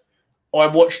SmackDown, I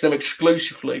watched them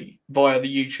exclusively via the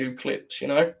YouTube clips,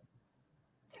 the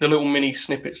little mini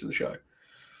snippets of the show.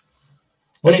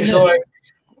 And it's like,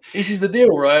 this is the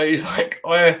deal, right? It's like,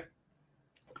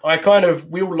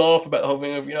 we all laugh about the whole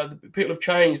thing of, the people have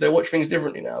changed, they watch things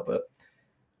differently now, but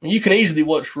you can easily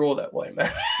watch Raw that way,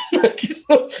 man.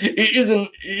 It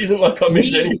isn't like I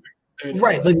missed anything.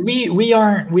 Right. Like we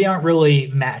aren't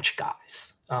really match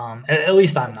guys. At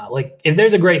least I'm not. Like, if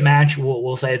there's a great match,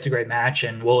 we'll say it's a great match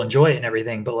and we'll enjoy it and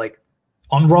everything. But like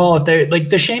on Raw, if they're like,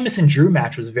 the Sheamus and Drew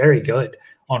match was very good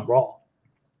on Raw.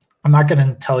 I'm not going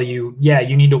to tell you, yeah,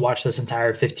 you need to watch this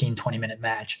entire 15, 20-minute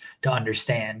match to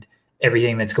understand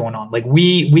everything that's going on. Like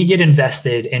we get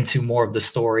invested into more of the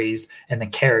stories and the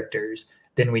characters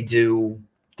than we do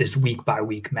this week by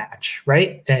week match,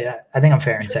 right? I think I'm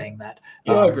fair in saying that.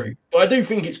 Yeah, I agree. But I do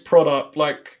think it's product.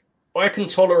 Like, I can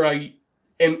tolerate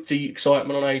empty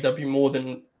excitement on AEW more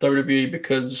than WWE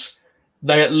because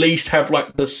they at least have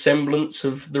like the semblance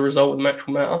of the result of the match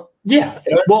will matter. Yeah.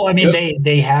 Well, I mean,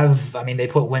 they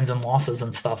put wins and losses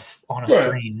and stuff on a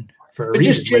screen for a reason.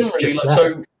 Just generally,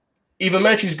 so if a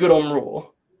match is good on Raw,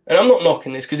 and I'm not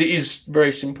knocking this because it is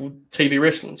very simple TV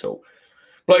wrestling tool.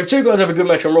 But if two guys have a good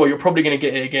match on Raw, you're probably going to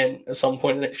get it again at some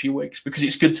point in the next few weeks because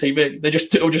it's good TV. They'll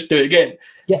just do it again.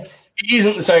 Yes. It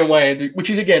isn't the same way, which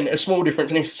is, again, a small difference.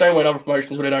 And it's the same way in other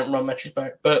promotions where they don't run matches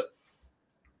back. But,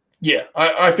 yeah,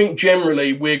 I think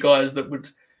generally we're guys that would,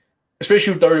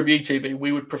 especially with WWE TV,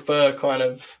 we would prefer kind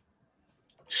of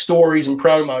stories and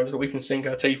promos that we can sink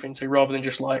our teeth into rather than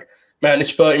just like, man,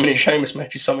 this 30-minute Sheamus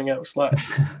match is something else. Like,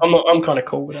 I'm kind of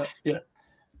cool with that. Yeah.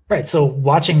 Right. So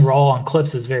watching Raw on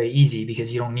clips is very easy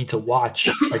because you don't need to watch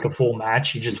like a full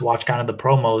match. You just watch kind of the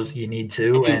promos you need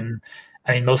to. And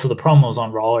I mean, most of the promos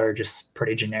on Raw are just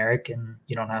pretty generic and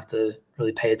you don't have to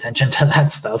really pay attention to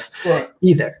that stuff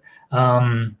either.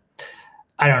 I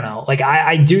don't know. Like,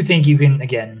 I do think you can,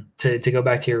 again, to go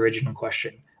back to your original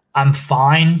question, I'm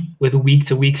fine with week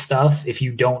to week stuff if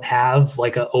you don't have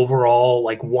like an overall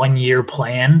like 1 year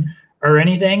plan or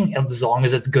anything, as long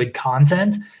as it's good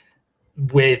content.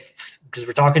 Because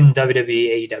we're talking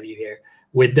WWE, AEW here.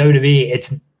 With WWE,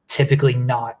 it's typically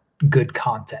not good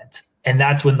content. And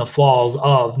that's when the flaws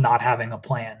of not having a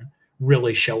plan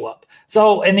really show up.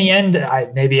 So in the end,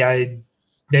 maybe I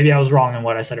was wrong in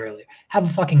what I said earlier. Have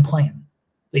a fucking plan.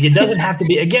 Like, it doesn't have to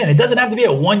be, again, it doesn't have to be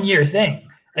a 1 year thing.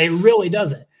 It really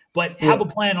doesn't. But have a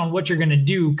plan on what you're going to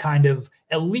do kind of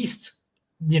at least,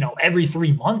 every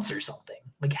 3 months or something.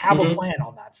 Like, have a plan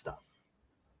on that stuff.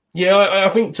 Yeah, I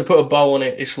think to put a bow on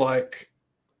it, it's like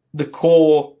the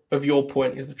core of your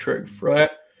point is the truth, right?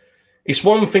 It's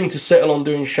one thing to settle on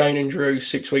doing Shane and Drew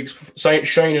 6 weeks,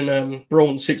 Shane and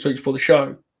Braun 6 weeks before the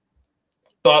show.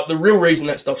 But the real reason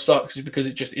that stuff sucks is because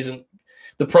it just isn't.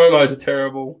 The promos are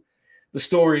terrible. The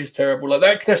story is terrible.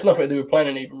 Like, that's nothing to do with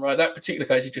planning even, right? That particular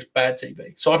case is just bad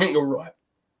TV. So I think you're right.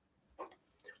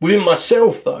 Within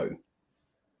myself, though,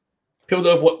 people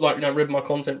that have read my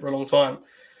content for a long time,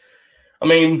 I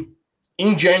mean,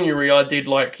 in January, I did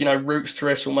routes to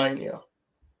WrestleMania.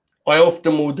 I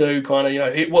often will do kind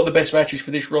of, what the best matches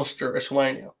for this roster at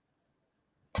WrestleMania.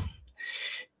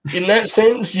 In that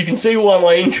sense, you can see why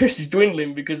my interest is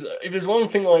dwindling because if there's one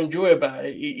thing I enjoy about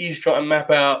it, it is trying to map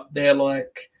out their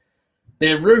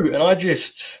route. And I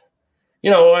just,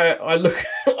 I look,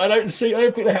 I don't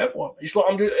think they have one. It's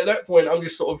like, at that point, I'm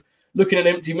just sort of looking at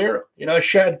an empty mirror,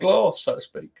 shattered glass, so to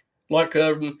speak. Like,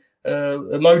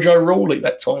 Mojo Rawley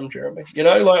that time, Jeremy.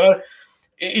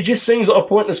 It just seems like a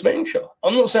pointless venture.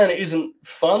 I'm not saying it isn't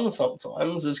fun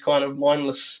sometimes as kind of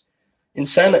mindless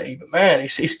insanity, but man,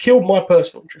 it's killed my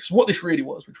personal interest. What this really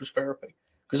was, which was therapy,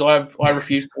 because I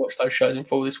refused to watch those shows in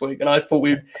full this week, and I just thought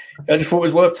it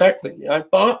was worth tackling.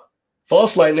 But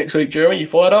Fastlane next week, Jeremy, you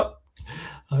fired up?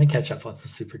 Let me catch up on some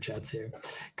super chats here.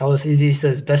 Carlos Easy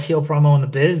says, best heel promo in the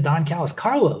biz, Don Callis.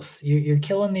 Carlos, you're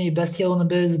killing the best heel in the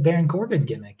biz Baron Corbin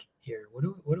gimmick here. What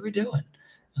are we doing?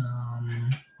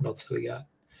 What else do we got?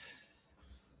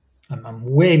 I'm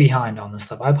way behind on this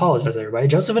stuff. I apologize, everybody.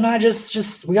 Joseph and I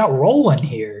just we got rolling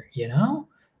here, you know?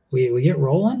 We get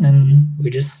rolling and we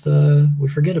just we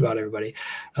forget about everybody.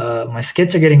 My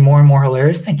skits are getting more and more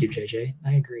hilarious. Thank you, JJ.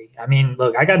 I agree. I mean,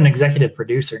 look, I got an executive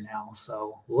producer now,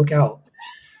 so look out.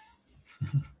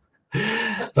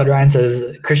 But Ryan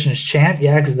says Christian is champ.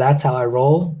 Yeah, because that's how I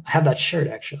roll. I have that shirt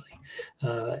actually.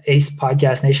 Ace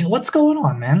Podcast Nation, what's going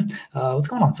on, man? What's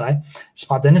going on, Sai? Just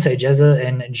popped in to say Jezza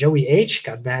and Joey H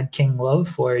got Mad King love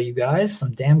for you guys.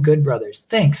 Some damn good brothers.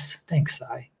 Thanks,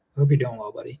 Sai. Hope you're doing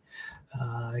well, buddy.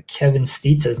 Kevin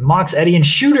Steed says Mox, Eddie, and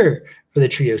Shooter for the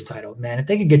trios title. Man, if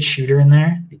they could get Shooter in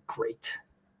there, it'd be great.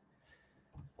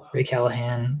 Ray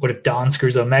Callahan. What if Don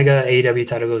screws Omega? AEW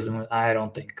title goes in. I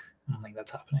don't think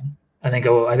that's happening. I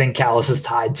think Callis is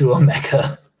tied to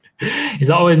Omega. He's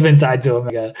always been tied to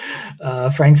Omega.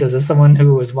 Frank says, as someone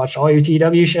who has watched all your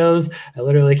TW shows, I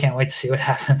literally can't wait to see what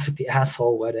happens with the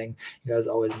asshole wedding. You guys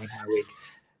always make my week.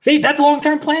 See, that's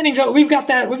long-term planning, Joe. We've got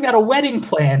a wedding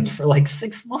planned for like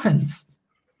 6 months.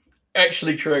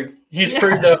 Actually true. He's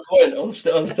proved that point on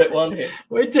step one here.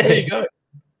 We did. There you go.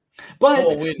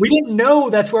 But we didn't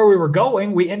know that's where we were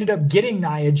going. We ended up getting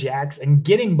Nia Jax and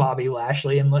getting Bobby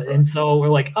Lashley. And so we're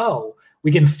like, oh,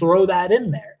 we can throw that in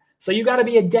there. So you got to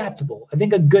be adaptable. I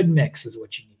think a good mix is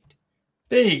what you need.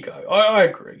 There you go. I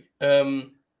agree.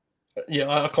 Yeah,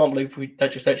 I can't believe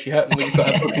that just actually happened. We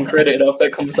got our booking credited after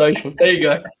that conversation. There you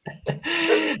go.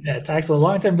 Yeah, Taxel,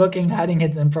 long-term booking, hiding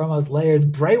hits and promos, layers.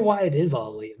 Bray Wyatt is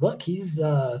all elite. Look, he's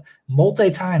a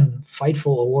multi-time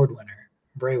Fightful award winner.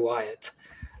 Bray Wyatt.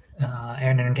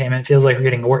 Aaron Entertainment feels like we're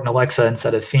getting Orton Alexa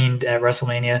instead of Fiend at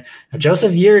WrestleMania. Now,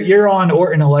 Joseph, you're on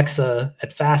Orton Alexa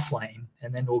at Fastlane,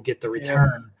 and then we'll get the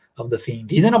return of the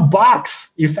Fiend. He's in a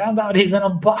box. You found out he's in a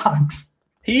box.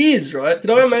 He is, right? Did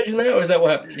I imagine that, or is that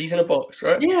what happened? He's in a box,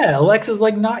 right? Yeah, Alexa's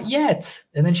like, not yet.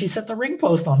 And then she set the ring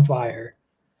post on fire.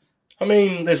 I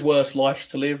mean, there's worse lives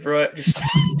to live, right? Just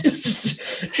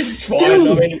fine. Dude,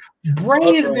 I mean,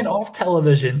 Bray has been off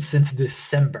television since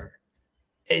December.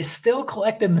 Is still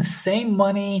collecting the same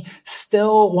money,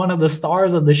 still one of the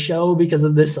stars of the show because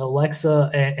of this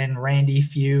Alexa and Randy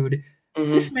feud.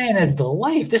 Mm-hmm. This man has the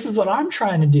life. This is what I'm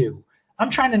trying to do. I'm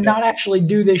trying to not actually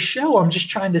do this show. I'm just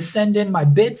trying to send in my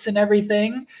bits and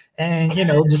everything and,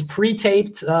 just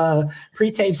pre-taped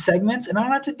segments, and I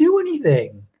don't have to do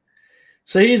anything.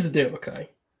 So here's the deal,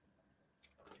 okay?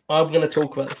 I'm going to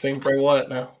talk about the thing, Bray Wyatt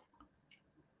now.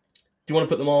 Do you want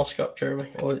to put the mask up,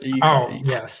 Jeremy? Or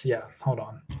yes. Yeah. Hold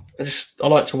on. I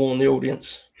like to warn the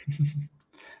audience.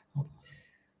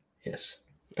 Yes.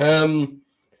 There we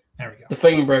go. The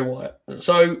thing, Bray Wyatt.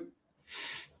 So,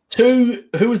 who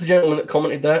was the gentleman that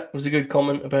commented that? It was a good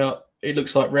comment about it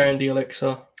looks like Randy,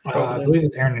 Alexa. I believe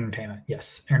it's Aaron Entertainment.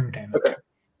 Yes, Aaron Entertainment. Okay.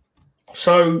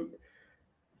 So,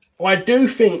 I do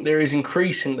think there is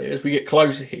increasingly, as we get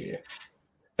closer here,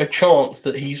 a chance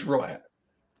that he's right.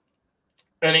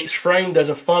 And it's framed as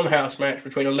a funhouse match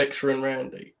between Alexa and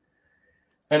Randy.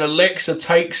 And Alexa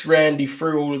takes Randy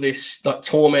through all of this like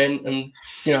torment and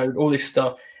all this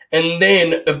stuff. And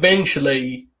then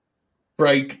eventually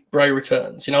Bray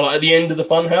returns, like at the end of the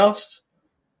funhouse.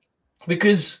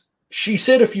 Because she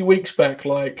said a few weeks back,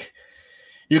 like,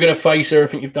 you're gonna face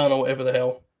everything you've done or whatever the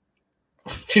hell.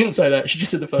 She didn't say that, she just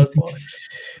said the first part.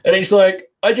 And it's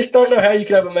like, I just don't know how you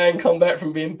can have a man come back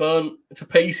from being burnt to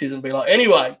pieces and be like,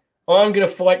 anyway, I'm going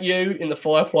to fight you in the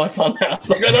Firefly Funhouse.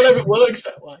 Like, I don't know if it works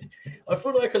that way. I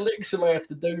feel like Alexa may have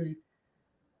to do...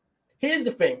 Here's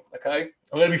the thing, okay?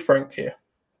 I'm going to be frank here.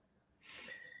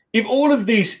 If all of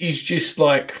this is just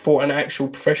like for an actual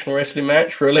professional wrestling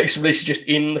match, for Alexa Bliss is just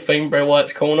in the Fiend Bray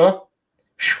Wyatt's corner,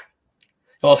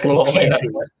 asking a lot of me.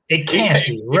 It can't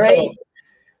be, right?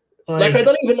 Like, I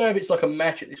don't even know if it's like a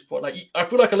match at this point. Like, I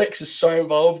feel like Alexa's so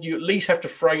involved, you at least have to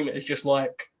frame it as just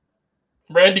like,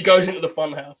 Randy goes into the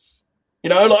funhouse. I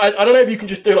don't know if you can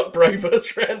just do like Bray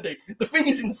versus Randy. The thing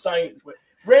is insane.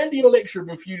 Randy and Alexa have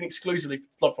been feuding exclusively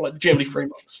for generally 3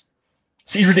 months.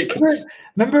 It's ridiculous.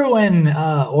 Remember when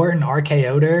Orton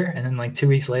RKO'd her and then like 2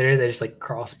 weeks later they just like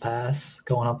cross pass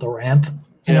going up the ramp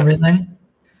and everything?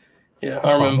 Yeah,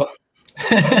 I remember.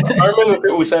 I remember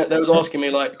people saying, they was asking me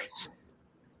like,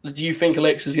 do you think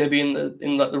Alexa's going to be in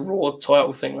the Raw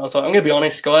title thing? And I was like, I'm going to be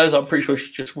honest, guys. I'm pretty sure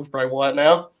she's just with Bray Wyatt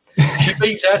now. She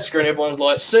beats Asuka and everyone's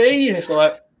like, see? And it's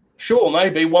like, sure,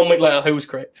 maybe. 1 week later, who was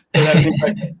correct? That was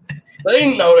incorrect. They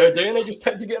didn't know what they were doing. They just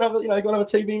had to get another, they got another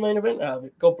TV main event out of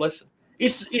it. God bless them.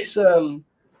 It's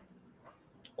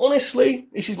honestly,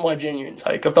 this is my genuine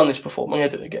take. I've done this before. I'm going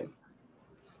to do it again.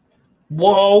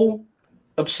 While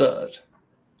absurd,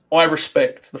 I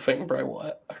respect the Fiend Bray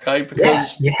Wyatt, okay?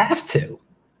 Because you have to.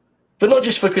 But not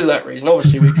just because of that reason.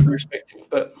 Obviously, we should respect him.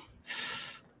 But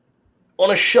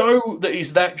on a show that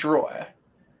is that dry,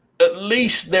 at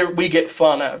least we get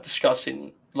fun out of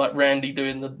discussing, like Randy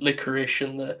doing the licorice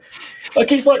and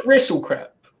it's like wrestle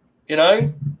crap, you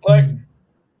know? Like,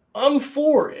 I'm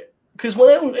for it. Because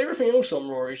when everything else on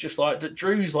Raw is just like that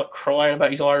Drew's like crying about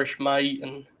his Irish mate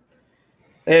and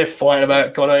they're fighting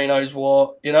about God only knows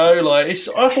what, you know. Like I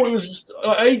thought it was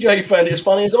AJ found it as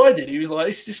funny as I did. He was like,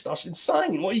 "This stuff's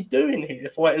insane. What are you doing here?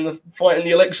 Fighting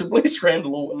the Alexa Bliss,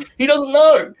 Randall Orton? He doesn't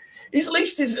know. At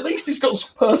least he's got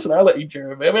some personality,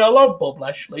 Jeremy. I mean, I love Bob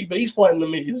Lashley, but he's fighting the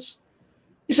Miz.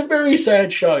 It's a very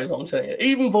sad show, as I'm telling you.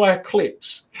 Even via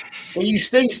clips, when you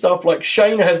see stuff like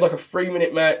Shayna has like a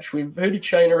 3-minute match with who did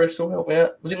Shayna wrestle? Help me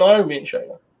out. Was it Naomi and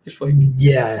Shayna this week?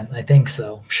 Yeah, I think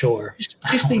so. Sure.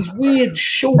 Just these weird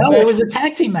short. No, matches. it was a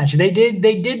tag team match. They did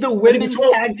the women's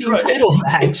tag team title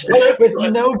match with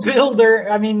no builder.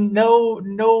 I mean,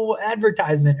 no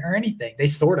advertisement or anything. They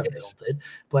sort of built it,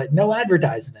 but no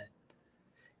advertisement.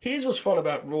 Here's what's fun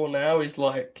about Raw now is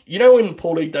like, you know when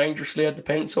Paulie Dangerously had the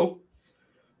pencil?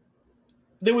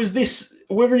 There was this,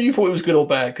 whether you thought it was good or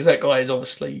bad, because that guy is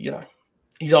obviously, you know,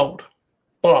 he's old.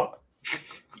 But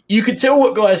you could tell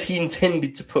what guys he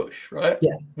intended to push, right?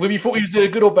 Yeah. Whether you thought he was doing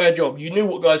a good or bad job, you knew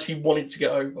what guys he wanted to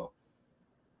get over.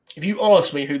 If you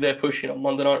ask me who they're pushing on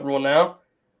Monday Night Raw now,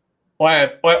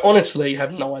 I honestly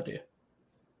have no idea.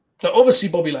 So obviously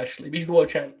Bobby Lashley, he's the world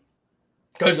champ.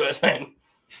 Goes without saying.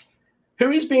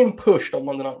 Who is being pushed on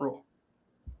Monday Night Raw?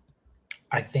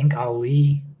 I think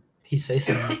Ali. He's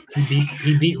facing.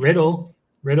 He beat Riddle.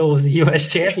 Riddle was the U.S.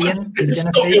 champion. He's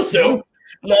gonna face yourself.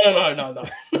 No.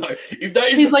 If that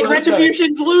is he's like,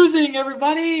 Retribution's losing.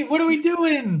 Everybody, what are we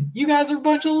doing? You guys are a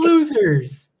bunch of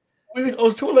losers. I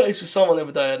was talking about this with someone the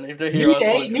other day, and if they're here,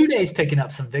 New Day's picking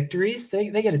up some victories. They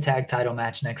get a tag title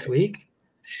match next week.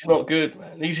 This is not good,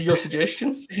 man. These are your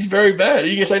suggestions. This is very bad. Are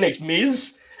you gonna say next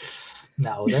Miz?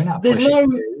 No, they're not.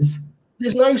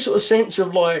 There's no sort of sense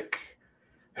of like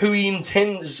who he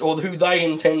intends or who they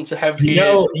intend to have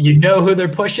here. You know who they're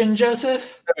pushing,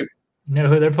 Joseph? Who? You know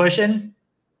who they're pushing?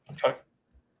 Okay.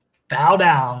 Bow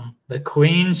down, the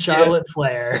Queen Charlotte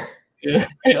Flair. Yeah.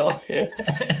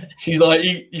 She's like,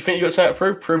 you think you got something to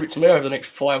prove? Prove it to me over the next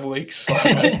 5 weeks.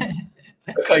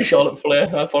 Okay, Charlotte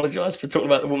Flair, I apologize for talking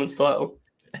about the woman's title.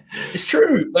 It's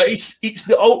true. Like it's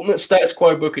the ultimate status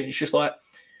quo booking. It's just like,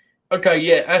 okay,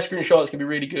 yeah, Asuka and Charlotte's gonna be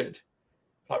really good.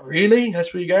 Like, really?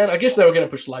 That's where you're going? I guess they were going to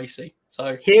push Lacey.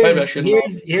 So maybe I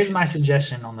shouldn't. Here's my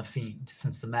suggestion on The Fiend,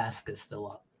 since the mask is still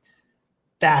up.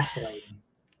 Fastlane.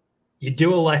 You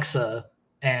do Alexa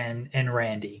and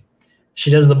Randy.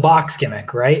 She does the box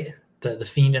gimmick, right? The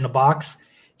Fiend in a box.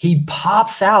 He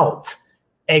pops out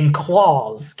and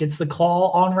gets the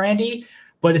claw on Randy,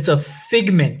 but it's a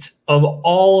figment of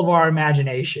all of our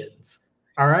imaginations.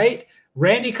 All right?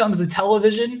 Randy comes to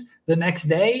television the next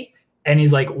day, and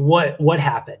he's like, what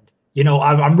happened? You know,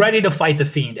 I'm ready to fight the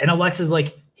Fiend. And Alexa's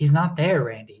like, he's not there,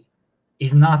 Randy.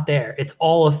 He's not there. It's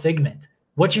all a figment.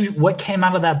 What came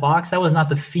out of that box, that was not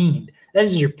the Fiend. That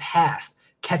is your past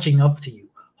catching up to you,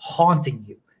 haunting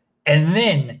you. And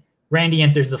then Randy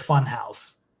enters the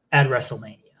funhouse at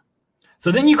WrestleMania.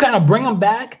 So then you kind of bring him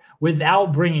back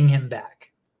without bringing him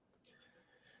back.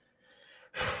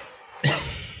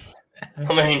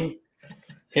 I mean,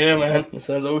 yeah, man. It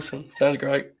sounds awesome. Sounds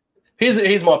great.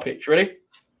 Here's my pitch. Ready?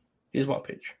 Here's my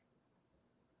pitch.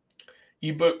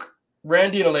 You book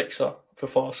Randy and Alexa for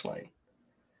Fastlane,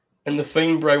 and the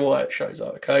Fiend Bray Wyatt shows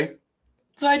up, okay?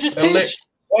 So I just pitched.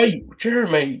 Wait,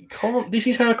 Jeremy, this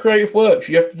is how creative works.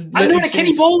 You have to. I'm doing a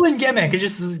Kenny Bolin gimmick. It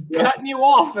just is cutting you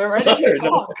off. Right?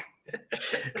 No.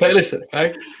 Okay, listen,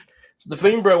 okay? So the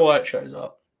Fiend Bray Wyatt shows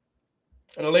up,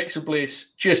 and Alexa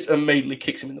Bliss just immediately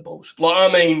kicks him in the balls.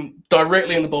 Like, I mean,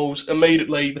 directly in the balls,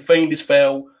 immediately. The Fiend is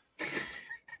fell.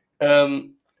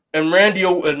 And Randy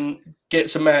Orton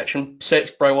gets a match and sets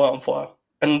Bray Wyatt on fire.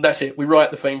 And that's it. We write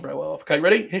the Fiend Bray Wyatt off. Okay,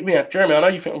 ready? Hit me out. Jeremy, I know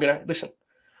you think I'm going to... Listen.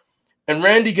 And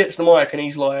Randy gets the mic and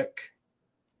he's like,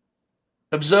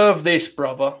 observe this,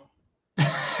 brother.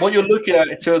 What you're looking at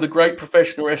are two of the great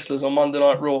professional wrestlers on Monday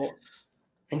Night Raw.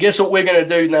 And guess what we're going to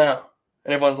do now?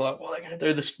 And everyone's like, what are they going to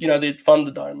do? This, you know, the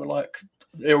Thunderdome. Like,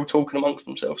 they're all talking amongst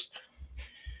themselves.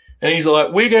 And he's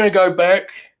like, we're going to go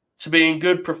back to being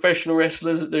good professional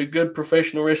wrestlers that do good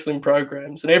professional wrestling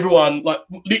programs. And everyone, like,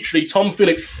 literally, Tom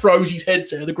Phillips throws his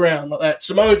headset to the ground like that.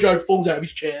 Samoa Joe falls out of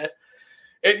his chair.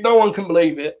 No one can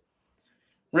believe it.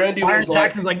 Randy Byron was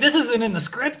Saxon's like, this isn't in the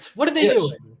script. What are they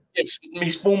doing? Yes,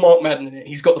 he's full Mark Madden in it.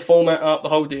 He's got the format up, the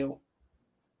whole deal.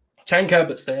 Tank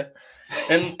Abbott's there.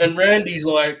 And Randy's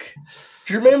like,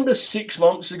 do you remember 6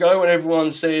 months ago when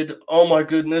everyone said, oh my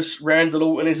goodness, Randall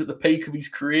Orton is at the peak of his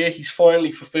career. He's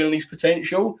finally fulfilling his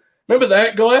potential. Remember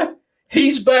that guy?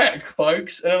 He's back,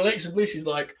 folks. And Alexa Bliss is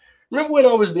like, remember when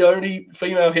I was the only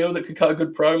female heel that could cut a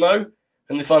good promo?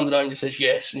 And the Thunderdome just says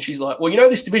yes. And she's like, well, you know,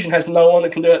 this division has no one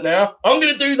that can do it now. I'm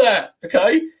going to do that,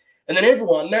 okay? And then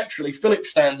everyone, naturally, Philip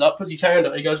stands up, puts his hand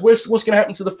up. He goes, what's going to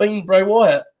happen to the Fiend Bray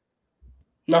Wyatt?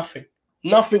 Nothing.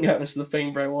 Nothing happens to the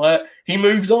Fiend Bray Wyatt. He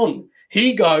moves on.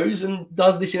 He goes and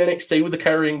does this in NXT with the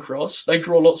Karrion Kross. They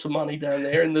draw lots of money down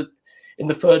there in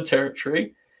the third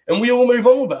territory. And we all move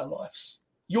on with our lives.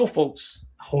 Your faults.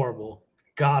 Horrible.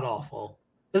 God awful.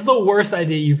 This is the worst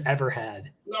idea you've ever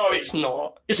had. No, it's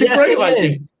not. It's a great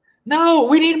idea. No,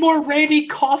 we need more Randy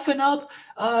coughing up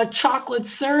chocolate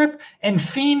syrup and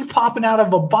Fiend popping out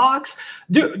of a box.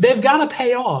 Dude, they've got to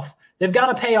pay off. They've got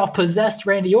to pay off possessed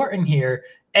Randy Orton here.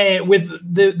 And with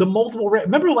the multiple...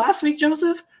 Remember last week,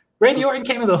 Joseph? Randy Orton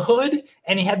came in the hood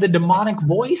and he had the demonic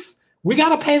voice. We got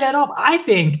to pay that off. I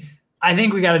think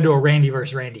we got to do a Randy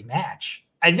versus Randy match.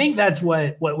 I think that's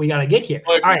what we got to get here.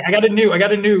 All right, I got a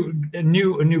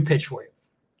new pitch for you.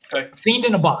 Okay. Fiend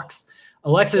in a box.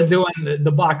 Alexa's doing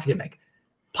the box gimmick.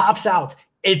 Pops out.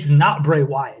 It's not Bray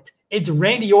Wyatt. It's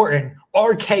Randy Orton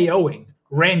RKOing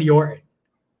Randy Orton.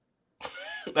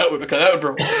 That would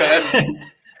draw fast.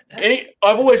 I've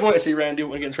always wanted to see Randy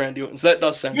Orton against Randy Orton, so that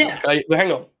does sound good. Okay. But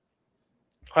hang on.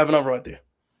 I have another idea.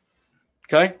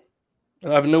 Okay?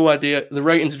 I have no idea. The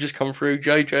ratings have just come through.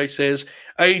 JJ says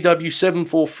AEW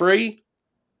 743,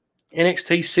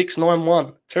 NXT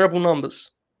 691. Terrible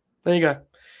numbers. There you go.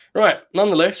 Right.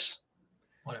 Nonetheless,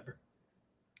 whatever.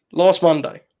 Last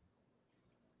Monday,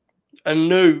 a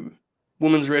new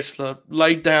women's wrestler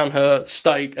laid down her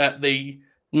stake at the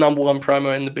number one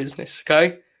promo in the business.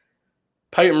 Okay?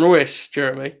 Peyton Royce,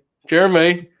 Jeremy.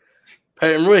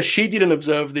 Peyton Royce, she didn't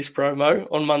observe this promo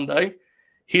on Monday.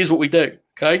 Here's what we do,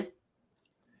 okay?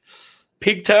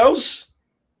 Pigtails,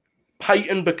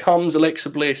 Peyton becomes Alexa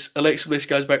Bliss. Alexa Bliss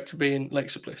goes back to being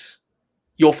Alexa Bliss.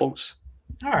 Your faults.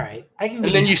 All right. And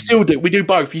then you still do. We do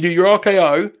both. You do your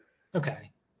RKO.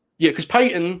 Okay. Yeah, because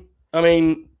Peyton, I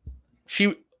mean,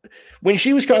 when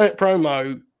she was cutting that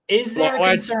promo... Is there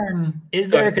a concern? Is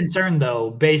there a concern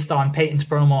though, based on Peyton's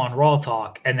promo on Raw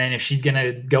Talk, and then if she's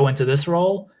gonna go into this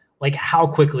role, like how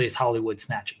quickly is Hollywood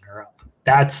snatching her up?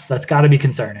 That's got to be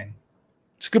concerning.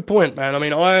 It's a good point, man. I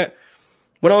mean,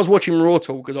 when I was watching Raw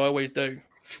Talk, as I always do,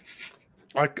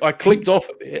 I clicked off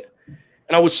a bit,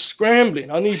 and I was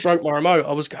scrambling. I nearly broke my remote.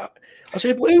 I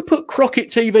said, well, who put Crockett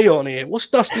TV on here? What's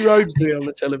Dusty Rhodes doing on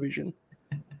the television?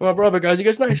 My brother goes,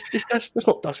 no, that's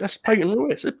not Dusty. That's Peyton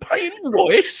Royce. It's Peyton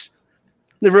Royce.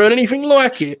 Never heard anything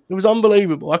like it. It was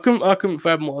unbelievable. I couldn't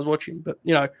fathom what I was watching. But,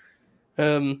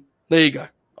 there you go.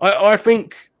 I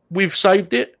think we've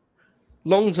saved it.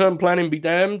 Long-term planning be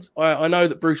damned. I know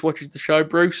that Bruce watches the show.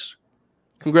 Bruce,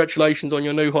 congratulations on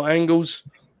your new hot angles.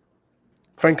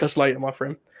 Thank us later, my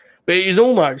friend. But it is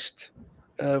almost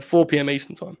 4 p.m.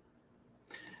 Eastern time.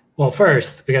 Well,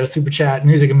 first, we got a super chat.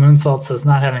 Music and Moonsault says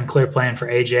not having a clear plan for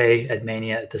AJ at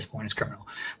Mania at this point is criminal.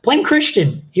 Blame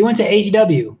Christian. He went to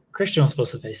AEW. Christian was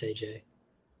supposed to face AJ.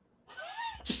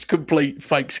 Just complete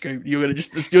fake scoop. You're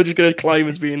just gonna claim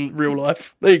as being real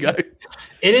life. There you go.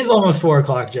 It is almost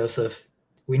 4:00, Joseph.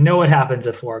 We know what happens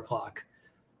at 4:00.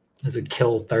 There's a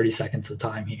kill 30 seconds of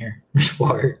time here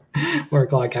before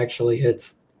 4:00 actually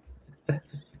hits.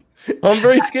 I'm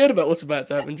very scared about what's about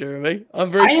to happen, Jeremy.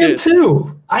 I'm very scared.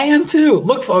 I am too.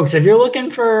 Look, folks, if you're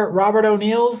looking for Robert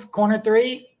O'Neill's corner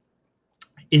 3,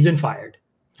 he's been fired.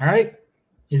 All right?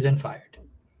 He's been fired.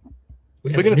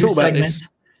 We're going to talk about this.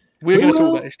 We're going to talk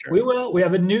about this, Jeremy. We will. We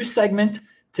have a new segment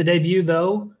to debut,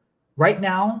 though, right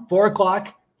now,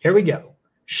 4:00. Here we go.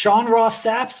 Sean Ross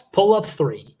Sapp's pull-up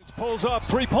 3. Pulls up,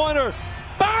 three-pointer.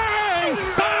 Bang!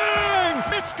 Bang!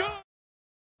 It's good!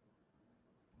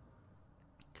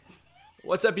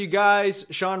 What's up, you guys?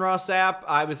 Sean Ross Sapp.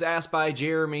 I was asked by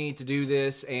Jeremy to do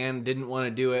this and didn't want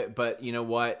to do it, but you know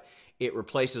what? It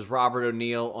replaces Robert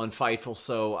O'Neill on Fightful,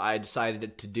 so I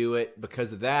decided to do it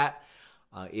because of that.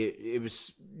 It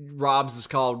was Rob's is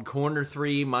called Corner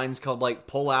 3. Mine's called like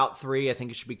Pull Out 3. I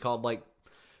think it should be called like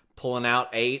Pulling Out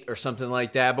 8 or something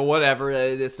like that. But whatever.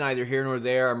 It's neither here nor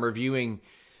there. I'm reviewing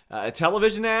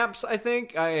television apps, I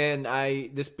think, and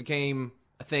this became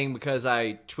a thing because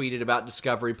I tweeted about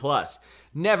Discovery Plus.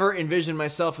 Never envisioned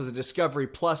myself as a Discovery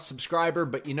Plus subscriber,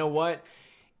 but you know what?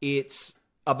 It's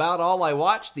about all I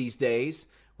watch these days.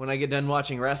 When I get done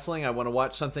watching wrestling, I want to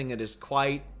watch something that is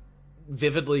quite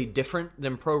vividly different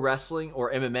than pro wrestling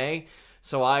or MMA.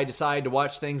 So I decided to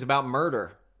watch things about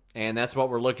murder. And that's what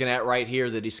we're looking at right here,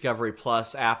 the Discovery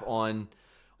Plus app on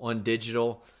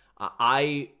digital.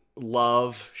 I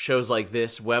love shows like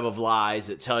this, Web of Lies,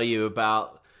 that tell you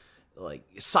about like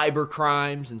cyber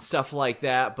crimes and stuff like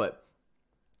that. But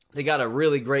they got a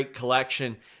really great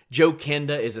collection. Joe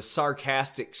Kenda is a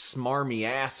sarcastic, smarmy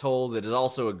asshole that is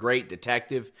also a great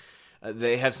detective.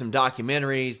 They have some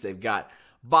documentaries. They've got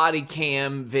body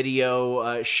cam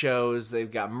video shows. They've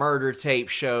got murder tape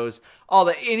shows.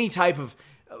 Any type of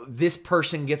this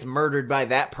person gets murdered by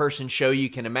that person show you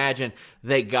can imagine,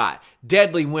 they got.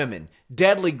 Deadly women,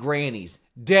 deadly grannies,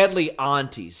 deadly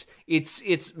aunties.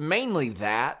 It's mainly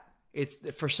that. It's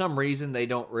for some reason they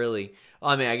don't really.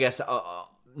 I mean, I guess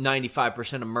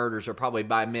 95% of murders are probably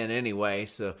by men anyway,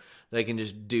 so they can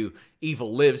just do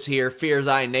Evil Lives Here, Fear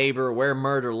Thy Neighbor, Where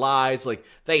Murder Lies. Like,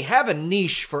 they have a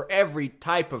niche for every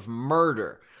type of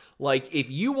murder. Like, if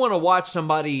you want to watch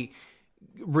somebody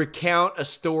recount a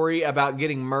story about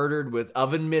getting murdered with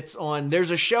oven mitts on,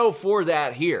 there's a show for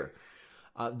that here.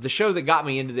 The show that got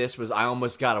me into this was I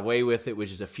Almost Got Away With It,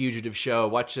 which is a fugitive show. I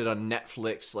watched it on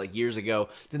Netflix like years ago.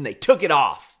 Then they took it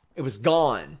off. It was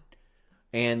gone.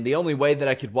 And the only way that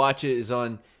I could watch it is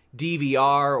on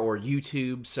DVR or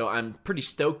YouTube. So I'm pretty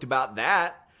stoked about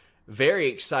that. Very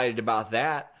excited about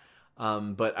that.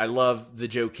 But I love the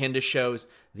Joe Kenda shows.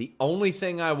 The only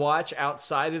thing I watch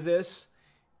outside of this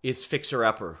is Fixer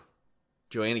Upper.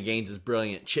 Joanna Gaines is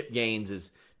brilliant. Chip Gaines is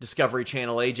Discovery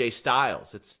Channel. AJ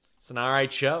Styles. It's an all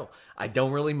right show. I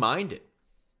don't really mind it.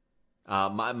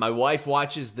 My wife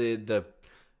watches the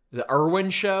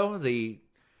Irwin show, the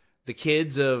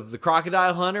kids of the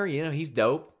Crocodile Hunter. You know, he's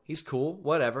dope. He's cool.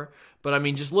 Whatever. But I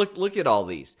mean, just look at all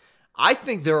these. I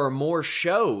think there are more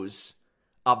shows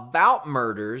about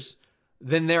murders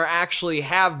than there actually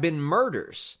have been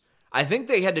murders. I think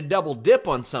they had to double dip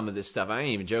on some of this stuff. I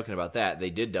ain't even joking about that. They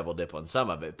did double dip on some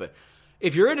of it. But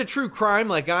if you're into true crime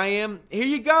like I am, here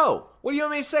you go. What do you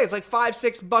want me to say? It's like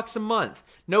 $5-6 a month.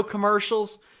 No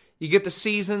commercials. You get the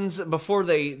seasons before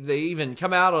they even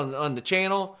come out on the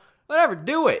channel. Whatever,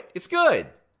 do it. It's good.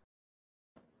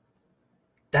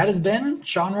 That has been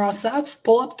Sean Ross Sapp's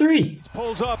Pull Up 3.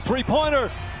 Pulls up, three-pointer.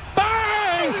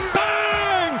 Bang!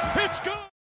 Bang! It's good!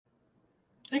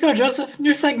 There you go, Joseph.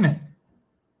 New segment.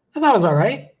 I thought it was all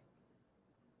right.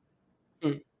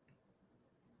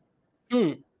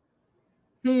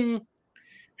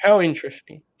 How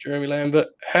interesting, Jeremy Lambert.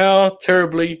 How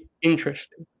terribly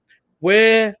interesting.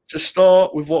 Where to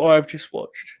start with what I've just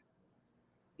watched?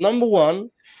 Number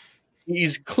one, it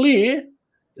is clear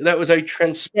that was a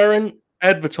transparent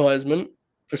advertisement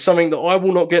for something that I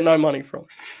will not get no money from.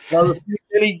 I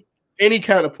refuse any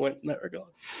counterpoints in that regard.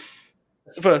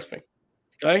 That's the first thing.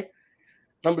 Okay.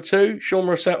 Number two, Sean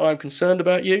Rossett, I'm concerned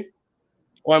about you.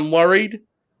 I'm worried.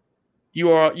 You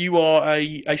are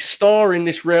a star in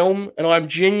this realm, and I'm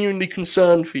genuinely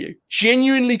concerned for you.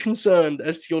 Genuinely concerned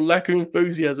as to your lack of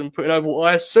enthusiasm putting over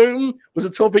what I assume was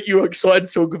a topic you were excited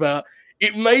to talk about.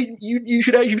 It made you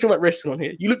should actually be talking about wrestling on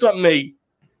here. You looked like me.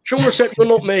 Sean Rossett, you're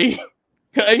not me.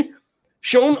 Okay?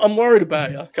 Sean, I'm worried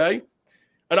about you, okay?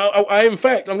 And I in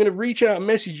fact, I'm going to reach out and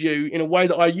message you in a way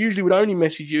that I usually would only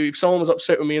message you if someone was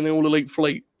upset with me in the All Elite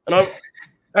Fleet. And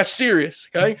that's serious,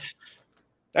 okay?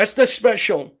 That's about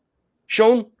Sean.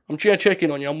 Sean, I'm trying to check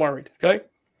in on you. I'm worried, okay?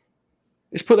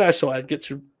 Let's put that aside and get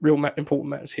to real important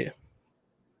matters here.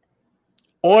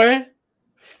 I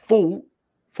fought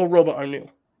for Robert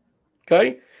O'Neill,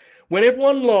 okay? When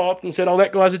everyone laughed and said, oh,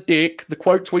 that guy's a dick, the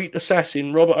quote tweet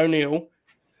assassin, Robert O'Neill,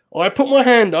 I put my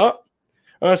hand up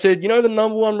and I said, you know the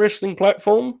number one wrestling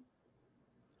platform?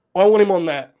 I want him on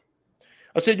that.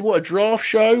 I said, what, a draft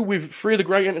show with 3 of the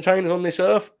great entertainers on this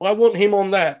earth? I want him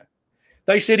on that.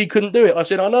 They said he couldn't do it. I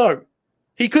said, I know.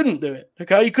 He couldn't do it,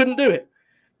 okay? He couldn't do it.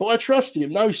 But I trusted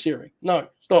him. No, Siri. No,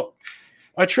 stop.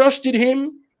 I trusted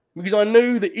him because I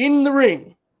knew that in the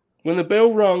ring, when the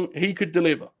bell rung, he could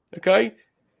deliver, okay?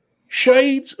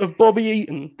 Shades of Bobby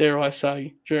Eaton, dare I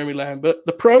say, Jeremy Lambert.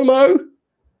 The promo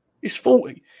is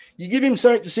 40. You give him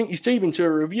something to sink his teeth into a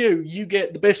review, you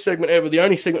get the best segment ever, the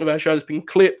only segment of our show that's been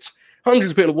clipped.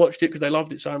 Hundreds of people have watched it because they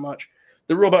loved it so much.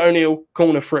 The Robert O'Neill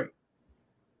Corner 3.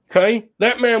 Okay?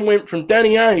 That man went from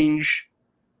Danny Ainge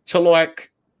to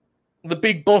like the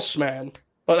big boss man.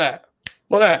 Like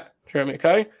that, Jeremy,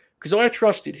 okay? Because I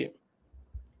trusted him.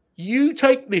 You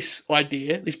take this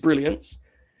idea, this brilliance,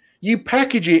 you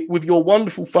package it with your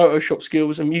wonderful Photoshop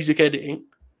skills and music editing.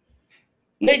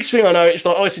 Next thing I know, it's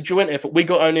like, oh, it's a joint effort. We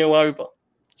got O'Neill over.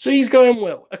 So he's going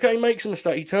well. Okay, makes a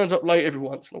mistake. He turns up late every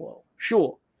once in a while.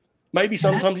 Sure. Maybe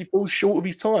sometimes he falls short of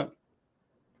his time.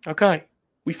 Okay.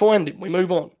 We find him. We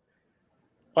move on.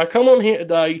 I come on here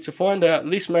today to find out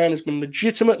this man has been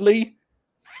legitimately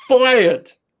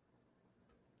fired.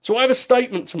 So I have a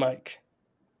statement to make.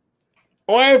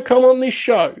 I have come on this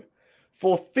show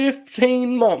for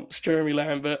 15 months, Jeremy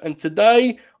Lambert, and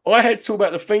today I had to talk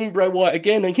about the Fiend Bray Wyatt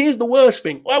again. And here's the worst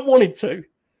thing. I wanted to,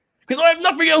 because I have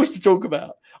nothing else to talk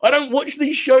about. I don't watch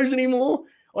these shows anymore.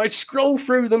 I scroll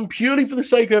through them purely for the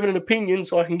sake of having an opinion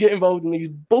so I can get involved in these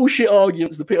bullshit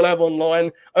arguments that people have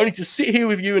online, only to sit here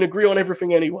with you and agree on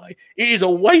everything anyway. It is a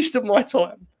waste of my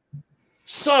time.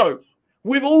 So,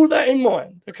 with all that in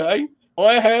mind, okay,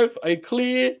 I have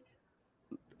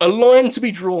a line to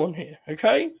be drawn here,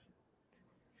 okay?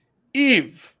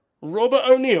 If Robert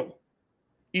O'Neill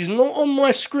is not on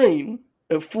my screen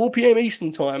at 4 p.m.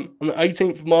 Eastern Time on the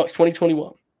 18th of March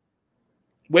 2021,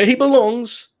 where he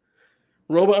belongs,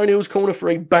 Robert O'Neill's Corner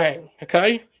 3, bang,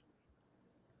 okay?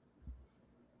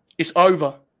 It's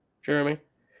over, Jeremy.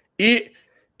 It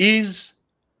is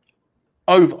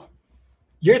over.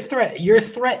 You're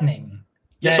threatening.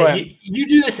 Yes, I am. You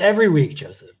do this every week,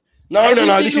 Joseph. No.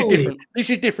 This is different. This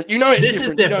is different. You know it's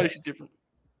different. You know this is different.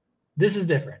 This is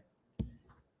different.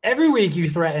 Every week you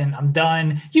threaten, I'm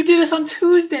done. You do this on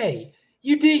Tuesday.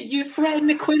 You threaten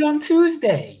to quit on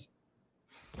Tuesday.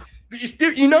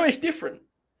 You know it's different.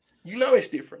 You know it's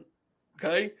different.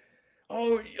 Okay?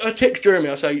 Oh, I text Jeremy.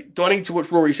 I say, do I need to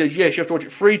watch Raw? He says, yes, you have to watch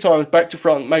it 3 times, back to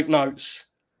front, make notes.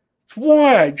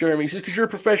 Why, Jeremy? He says, because you're a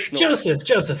professional.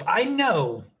 Joseph, I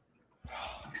know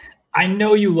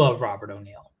you love Robert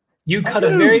O'Neill. You cut a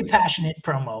very passionate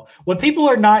promo. What people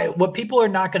are not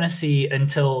going to see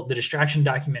until the Distraction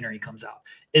documentary comes out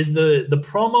is the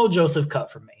promo Joseph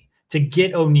cut for me to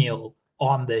get O'Neill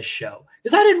on this show.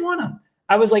 Because I didn't want him.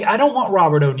 I was like, I don't want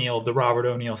Robert O'Neill, the Robert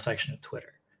O'Neill section of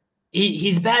Twitter.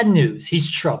 He's bad news. He's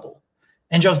trouble.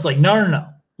 And Joseph's like, no.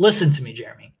 Listen to me,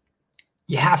 Jeremy.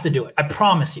 You have to do it. I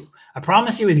promise you.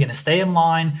 He's going to stay in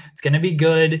line. It's going to be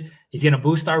good. He's going to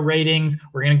boost our ratings.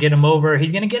 We're going to get him over.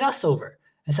 He's going to get us over.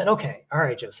 I said, okay, all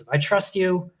right, Joseph, I trust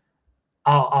you.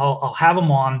 I'll have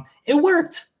him on. It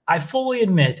worked. I fully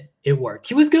admit it worked.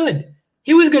 He was good.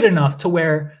 He was good enough to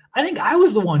where I think I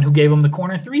was the one who gave him the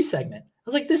Corner 3 segment. I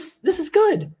was like, this is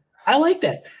good. I like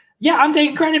that. Yeah, I'm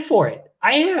taking credit for it.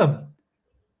 I am.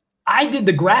 I did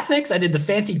the graphics. I did the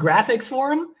fancy graphics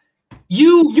for him.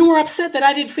 You were upset that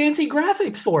I did fancy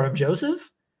graphics for him, Joseph.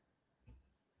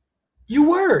 You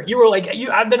were like,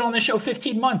 I've been on this show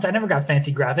 15 months. I never got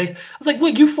fancy graphics. I was like,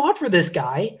 look, you fought for this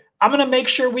guy. I'm going to make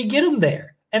sure we get him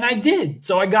there. And I did.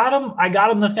 So I got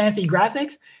him the fancy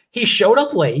graphics. He showed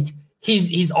up late.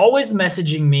 He's always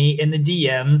messaging me in the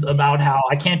DMs about how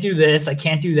I can't do this, I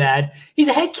can't do that. He's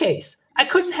a head case. I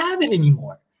couldn't have it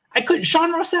anymore. I couldn't.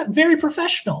 Sean Rossap, very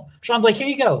professional. Sean's like, here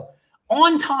you go.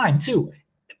 On time, too.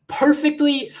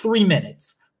 Perfectly 3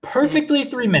 minutes.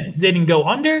 Didn't go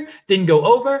under, didn't go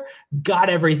over, got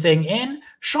everything in.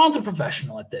 Sean's a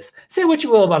professional at this. Say what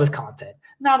you will about his content.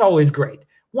 Not always great.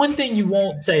 One thing you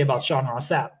won't say about Sean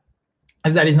Rossap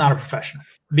is that he's not a professional,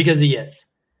 because he is.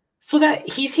 So that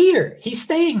he's here. He's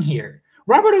staying here.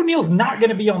 Robert O'Neill's not going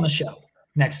to be on the show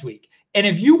next week. And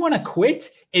if you want to quit,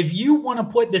 if you want to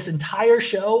put this entire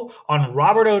show on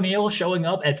Robert O'Neill showing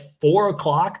up at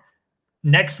 4:00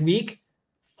 next week,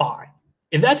 fine.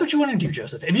 If that's what you want to do,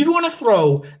 Joseph, if you want to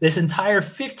throw this entire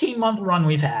 15-month run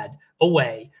we've had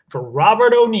away for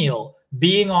Robert O'Neill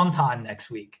being on time next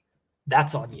week,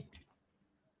 that's on you.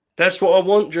 That's what I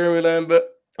want, Jeremy Lambert.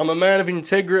 I'm a man of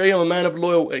integrity. I'm a man of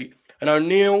loyalty. And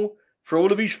O'Neill, for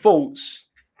all of his faults,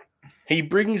 he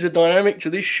brings a dynamic to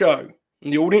this show,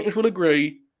 and the audience will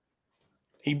agree,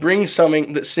 he brings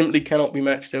something that simply cannot be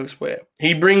matched elsewhere.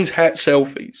 He brings hat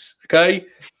selfies, okay?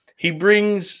 He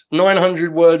brings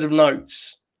 900 words of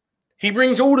notes. He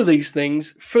brings all of these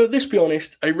things for, let's be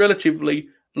honest, a relatively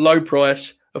low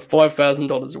price of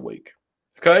 $5,000 a week,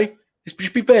 okay? Let's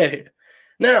just be fair here.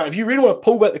 Now, if you really want to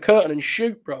pull back the curtain and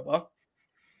shoot, brother,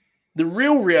 the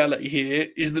real reality here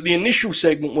is that the initial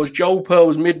segment was Joel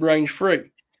Pearl's mid-range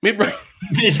 3.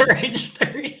 Mid-range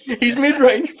 3. He's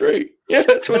mid-range 3. Yeah,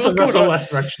 that's what a Russell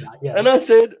Westbrook shot. Yeah. And I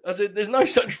said, there's no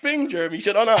such thing, Jeremy. He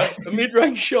said, I know, a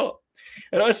mid-range shot.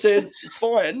 And I said,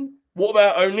 fine. What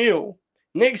about O'Neill?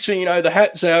 Next thing you know, the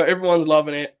hat's out. Everyone's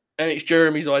loving it. And it's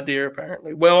Jeremy's idea,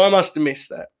 apparently. Well, I must have missed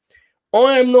that.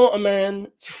 I am not a man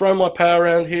to throw my power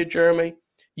around here, Jeremy.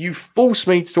 You force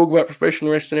me to talk about professional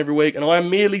wrestling every week, and I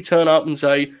merely turn up and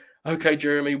say, okay,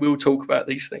 Jeremy, we'll talk about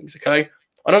these things, okay?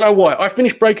 I don't know why. I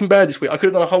finished Breaking Bad this week. I could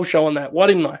have done a whole show on that. Why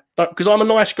didn't I? Because I'm a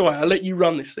nice guy. I let you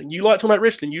run this thing. You like talking about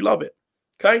wrestling. You love it,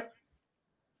 okay?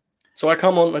 So I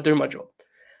come on and I do my job.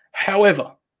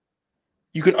 However,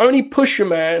 you can only push a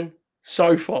man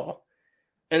so far.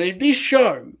 And if this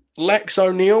show lacks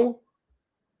O'Neal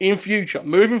in future,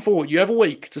 moving forward, you have a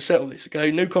week to settle this, okay?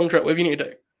 New contract, whatever you need to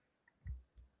do.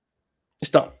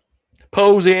 It's done.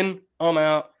 Pearl's in, I'm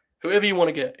out. Whoever you want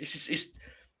to get.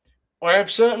 I have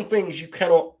certain things you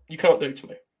cannot do to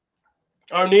me.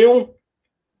 O'Neal,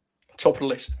 top of the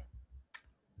list.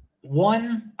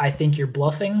 1, I think you're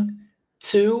bluffing.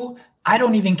 2, I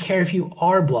don't even care if you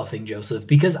are bluffing, Joseph,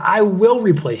 because I will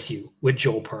replace you with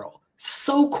Joel Pearl.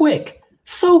 So quick.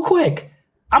 So quick.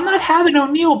 I'm not having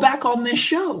O'Neal back on this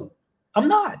show. I'm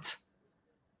not.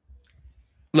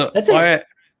 Look, that's it.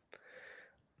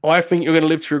 I think you're going to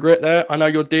live to regret that. I know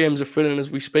your DMs are filling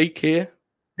as we speak here.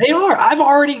 They are. I've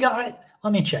already got,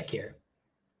 let me check here.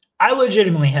 I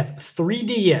legitimately have 3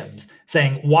 DMs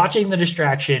saying, watching The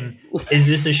Distraction, is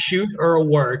this a shoot or a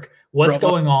work? What's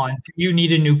going on? Do you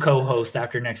need a new co-host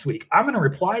after next week? I'm going to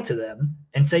reply to them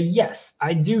and say, yes,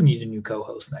 I do need a new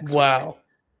co-host next week.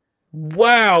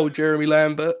 Wow, Jeremy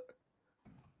Lambert.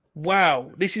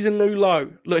 Wow, this is a new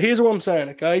low. Look, here's what I'm saying,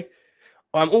 okay?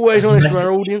 I'm always honest with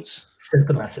our audience. Send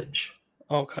the message.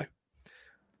 Okay.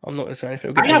 I'm not going to say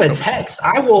anything. I got a text.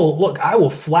 I will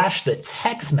flash the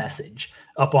text message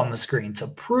up on the screen to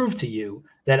prove to you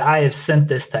that I have sent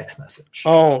this text message.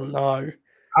 Oh, no.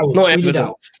 I will tweet it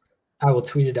out. I will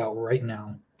tweet it out right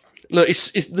now. Look,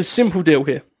 it's the simple deal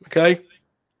here, okay?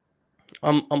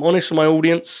 I'm honest with my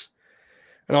audience,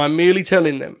 and I'm merely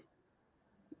telling them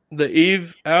that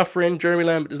if our friend Jeremy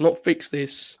Lambert does not fix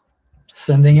this...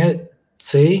 Sending it.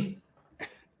 See?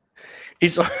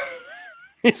 It's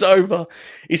over.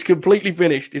 It's completely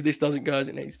finished if this doesn't go as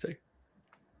it needs to.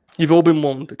 You've all been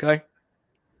warned, okay?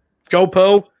 Joel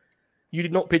Pearl, you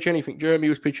did not pitch anything. Jeremy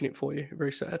was pitching it for you.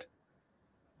 Very sad.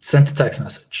 Sent the text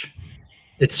message.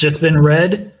 It's just been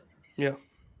read. Yeah.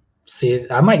 See,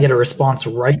 I might get a response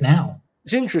right now.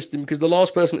 It's interesting because the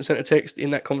last person that sent a text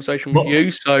in that conversation was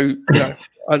you. So, you know,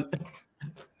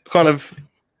 I'm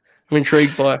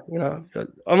intrigued by, you know,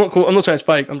 I'm not saying it's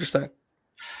fake. I'm just saying,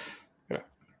 you know,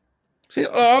 see,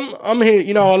 I'm here,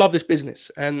 you know, I love this business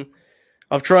and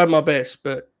I've tried my best,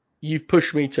 but you've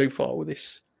pushed me too far with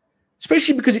this,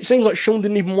 especially because it seemed like Sean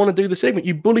didn't even want to do the segment.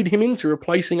 You bullied him into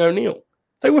replacing O'Neal.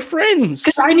 They were friends.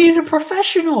 Because I needed a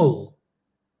professional.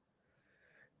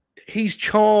 His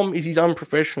charm is his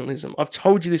unprofessionalism. I've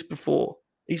told you this before.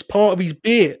 It's part of his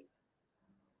bit.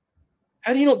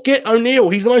 How do you not get O'Neal?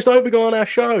 He's the most over guy on our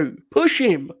show. Push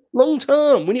him. Long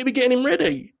term. We need to be getting him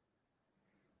ready.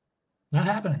 Not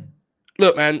happening.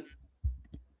 Look, man.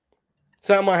 It's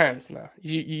out of my hands now.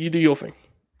 You do your thing.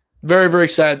 Very, very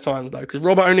sad times, though, because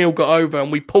Robert O'Neal got over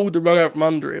and we pulled the rug out from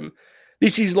under him.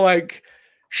 This is like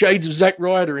shades of Zack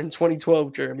Ryder in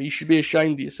 2012, Jeremy. You should be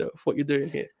ashamed of yourself, what you're doing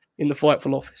here in the fight for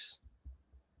office.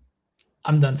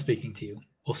 I'm done speaking to you.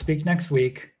 We'll speak next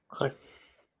week. Okay.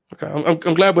 I'm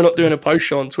glad we're not doing a post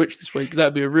show on Twitch this week because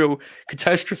that'd be a real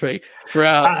catastrophe for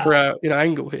our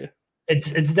angle here.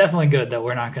 It's definitely good that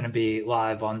we're not going to be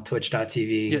live on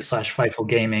twitch.tv/Fightful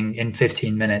Gaming in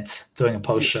 15 minutes doing a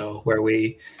post show where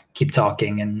we keep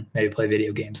talking and maybe play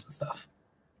video games and stuff.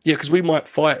 Yeah, because we might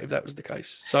fight if that was the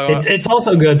case. So it's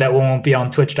also good that we won't be on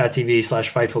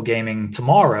twitch.tv/Fightful Gaming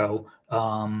tomorrow.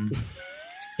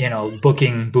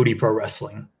 Booking Booty Pro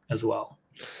Wrestling as well.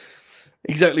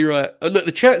 Exactly right. Look,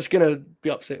 the chat's gonna be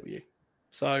upset with you,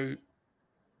 so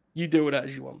you do with that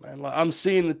as you want, man. Like I'm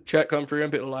seeing the chat come through,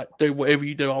 and people are like, "Do whatever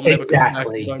you do, I'll never come back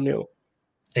with O'Neal."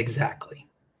 Exactly.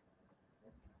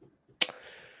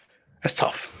 That's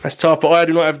tough. But I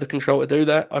do not have the control to do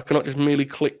that. I cannot just merely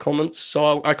click comments,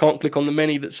 so I can't click on the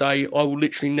many that say I will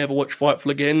literally never watch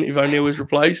Fightful again if O'Neal is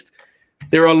replaced.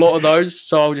 There are a lot of those,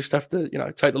 so I'll just have to,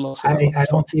 take the loss. I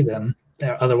don't see them.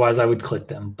 Otherwise, I would click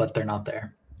them, but they're not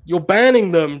there. You're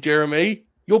banning them, Jeremy.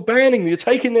 You're banning them. You're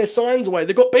taking their signs away.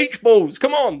 They've got beach balls.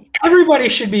 Come on. Everybody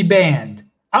should be banned.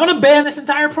 I'm going to ban this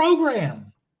entire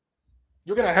program.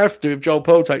 You're going to have to if Joel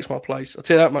Pearl takes my place. I'll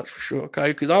tell you that much for sure, okay?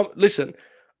 Because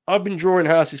I've been drawing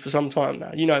houses for some time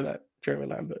now. You know that, Jeremy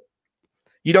Lambert.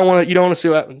 You don't want to see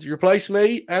what happens. You replace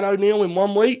me and O'Neal in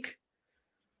 1 week,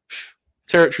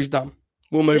 territory's done.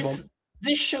 We'll move on.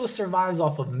 This show survives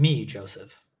off of me,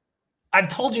 Joseph. I've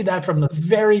told you that from the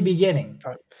very beginning.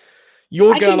 Right.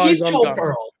 Your gallows, I'm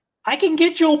done. I can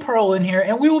get Joel Pearl in here,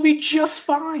 and we will be just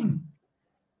fine.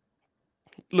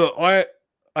 Look, I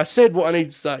said what I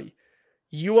need to say.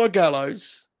 You are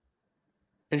Gallows,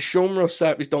 and Sean Ross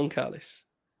Sapp is Don Callis.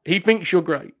 He thinks you're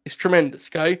great. It's tremendous,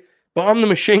 okay? But I'm the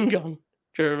machine gun,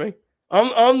 Jeremy.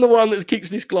 I'm the one that keeps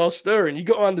this glass stirring. You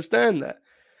got to understand that.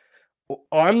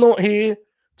 I'm not here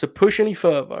to push any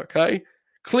further, okay?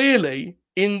 Clearly,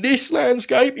 in this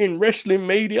landscape, in wrestling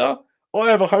media, I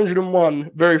have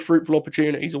 101 very fruitful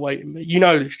opportunities awaiting me. You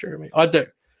know this, Jeremy. I do.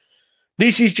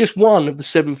 This is just one of the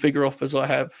 7-figure offers I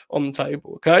have on the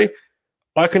table, okay?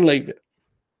 I can leave it.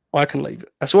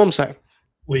 That's all I'm saying.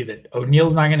 Leave it.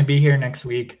 O'Neill's not going to be here next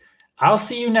week. I'll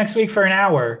see you next week for an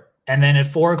hour, and then at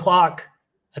 4 o'clock,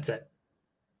 that's it.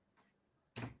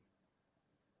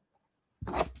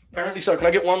 Apparently so. Can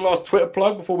I get one last Twitter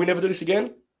plug before we never do this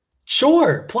again?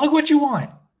 Sure. Plug what you want.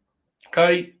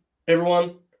 Okay,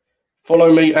 everyone,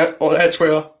 follow me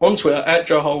on Twitter at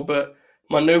Joe Holbert.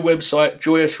 My new website,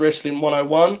 Joyous Wrestling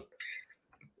 101,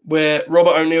 where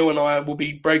Robert O'Neill and I will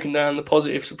be breaking down the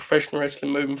positives of professional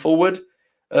wrestling moving forward.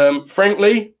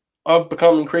 Frankly, I've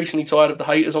become increasingly tired of the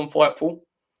haters on Fightful,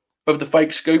 of the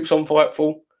fake scoops on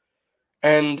Fightful,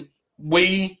 and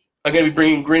we are going to be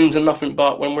bringing grins and nothing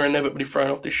but when we're inevitably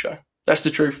thrown off this show. That's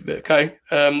the truth of it, okay?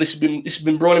 This has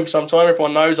been brought in for some time.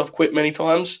 Everyone knows I've quit many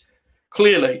times.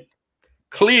 Clearly,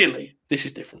 this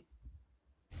is different.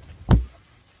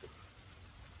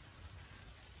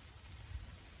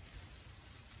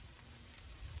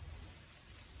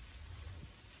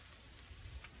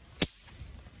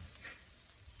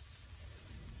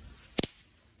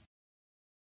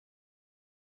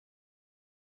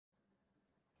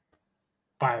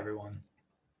 Bye, everyone.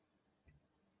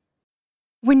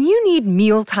 When you need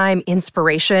mealtime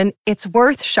inspiration, it's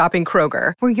worth shopping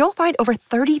Kroger, where you'll find over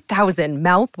 30,000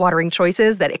 mouth-watering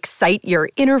choices that excite your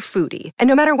inner foodie. And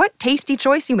no matter what tasty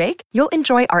choice you make, you'll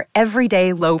enjoy our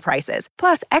everyday low prices,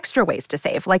 plus extra ways to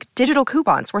save, like digital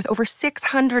coupons worth over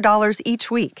 $600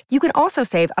 each week. You can also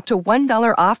save up to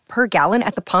 $1 off per gallon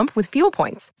at the pump with fuel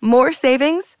points. More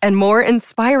savings and more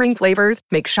inspiring flavors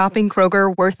make shopping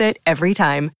Kroger worth it every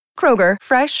time. Kroger,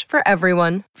 fresh for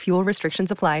everyone. Fuel restrictions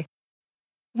apply.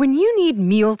 When you need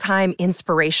mealtime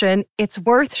inspiration, it's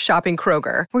worth shopping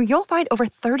Kroger, where you'll find over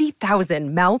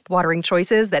 30,000 mouth-watering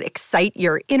choices that excite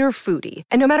your inner foodie.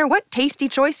 And no matter what tasty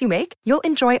choice you make, you'll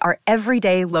enjoy our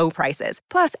everyday low prices,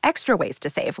 plus extra ways to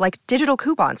save, like digital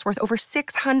coupons worth over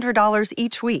 $600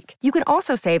 each week. You can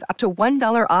also save up to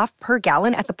 $1 off per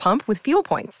gallon at the pump with fuel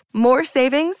points. More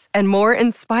savings and more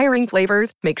inspiring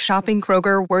flavors make shopping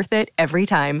Kroger worth it every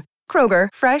time. Kroger,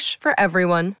 fresh for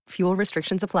everyone. Fuel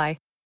restrictions apply.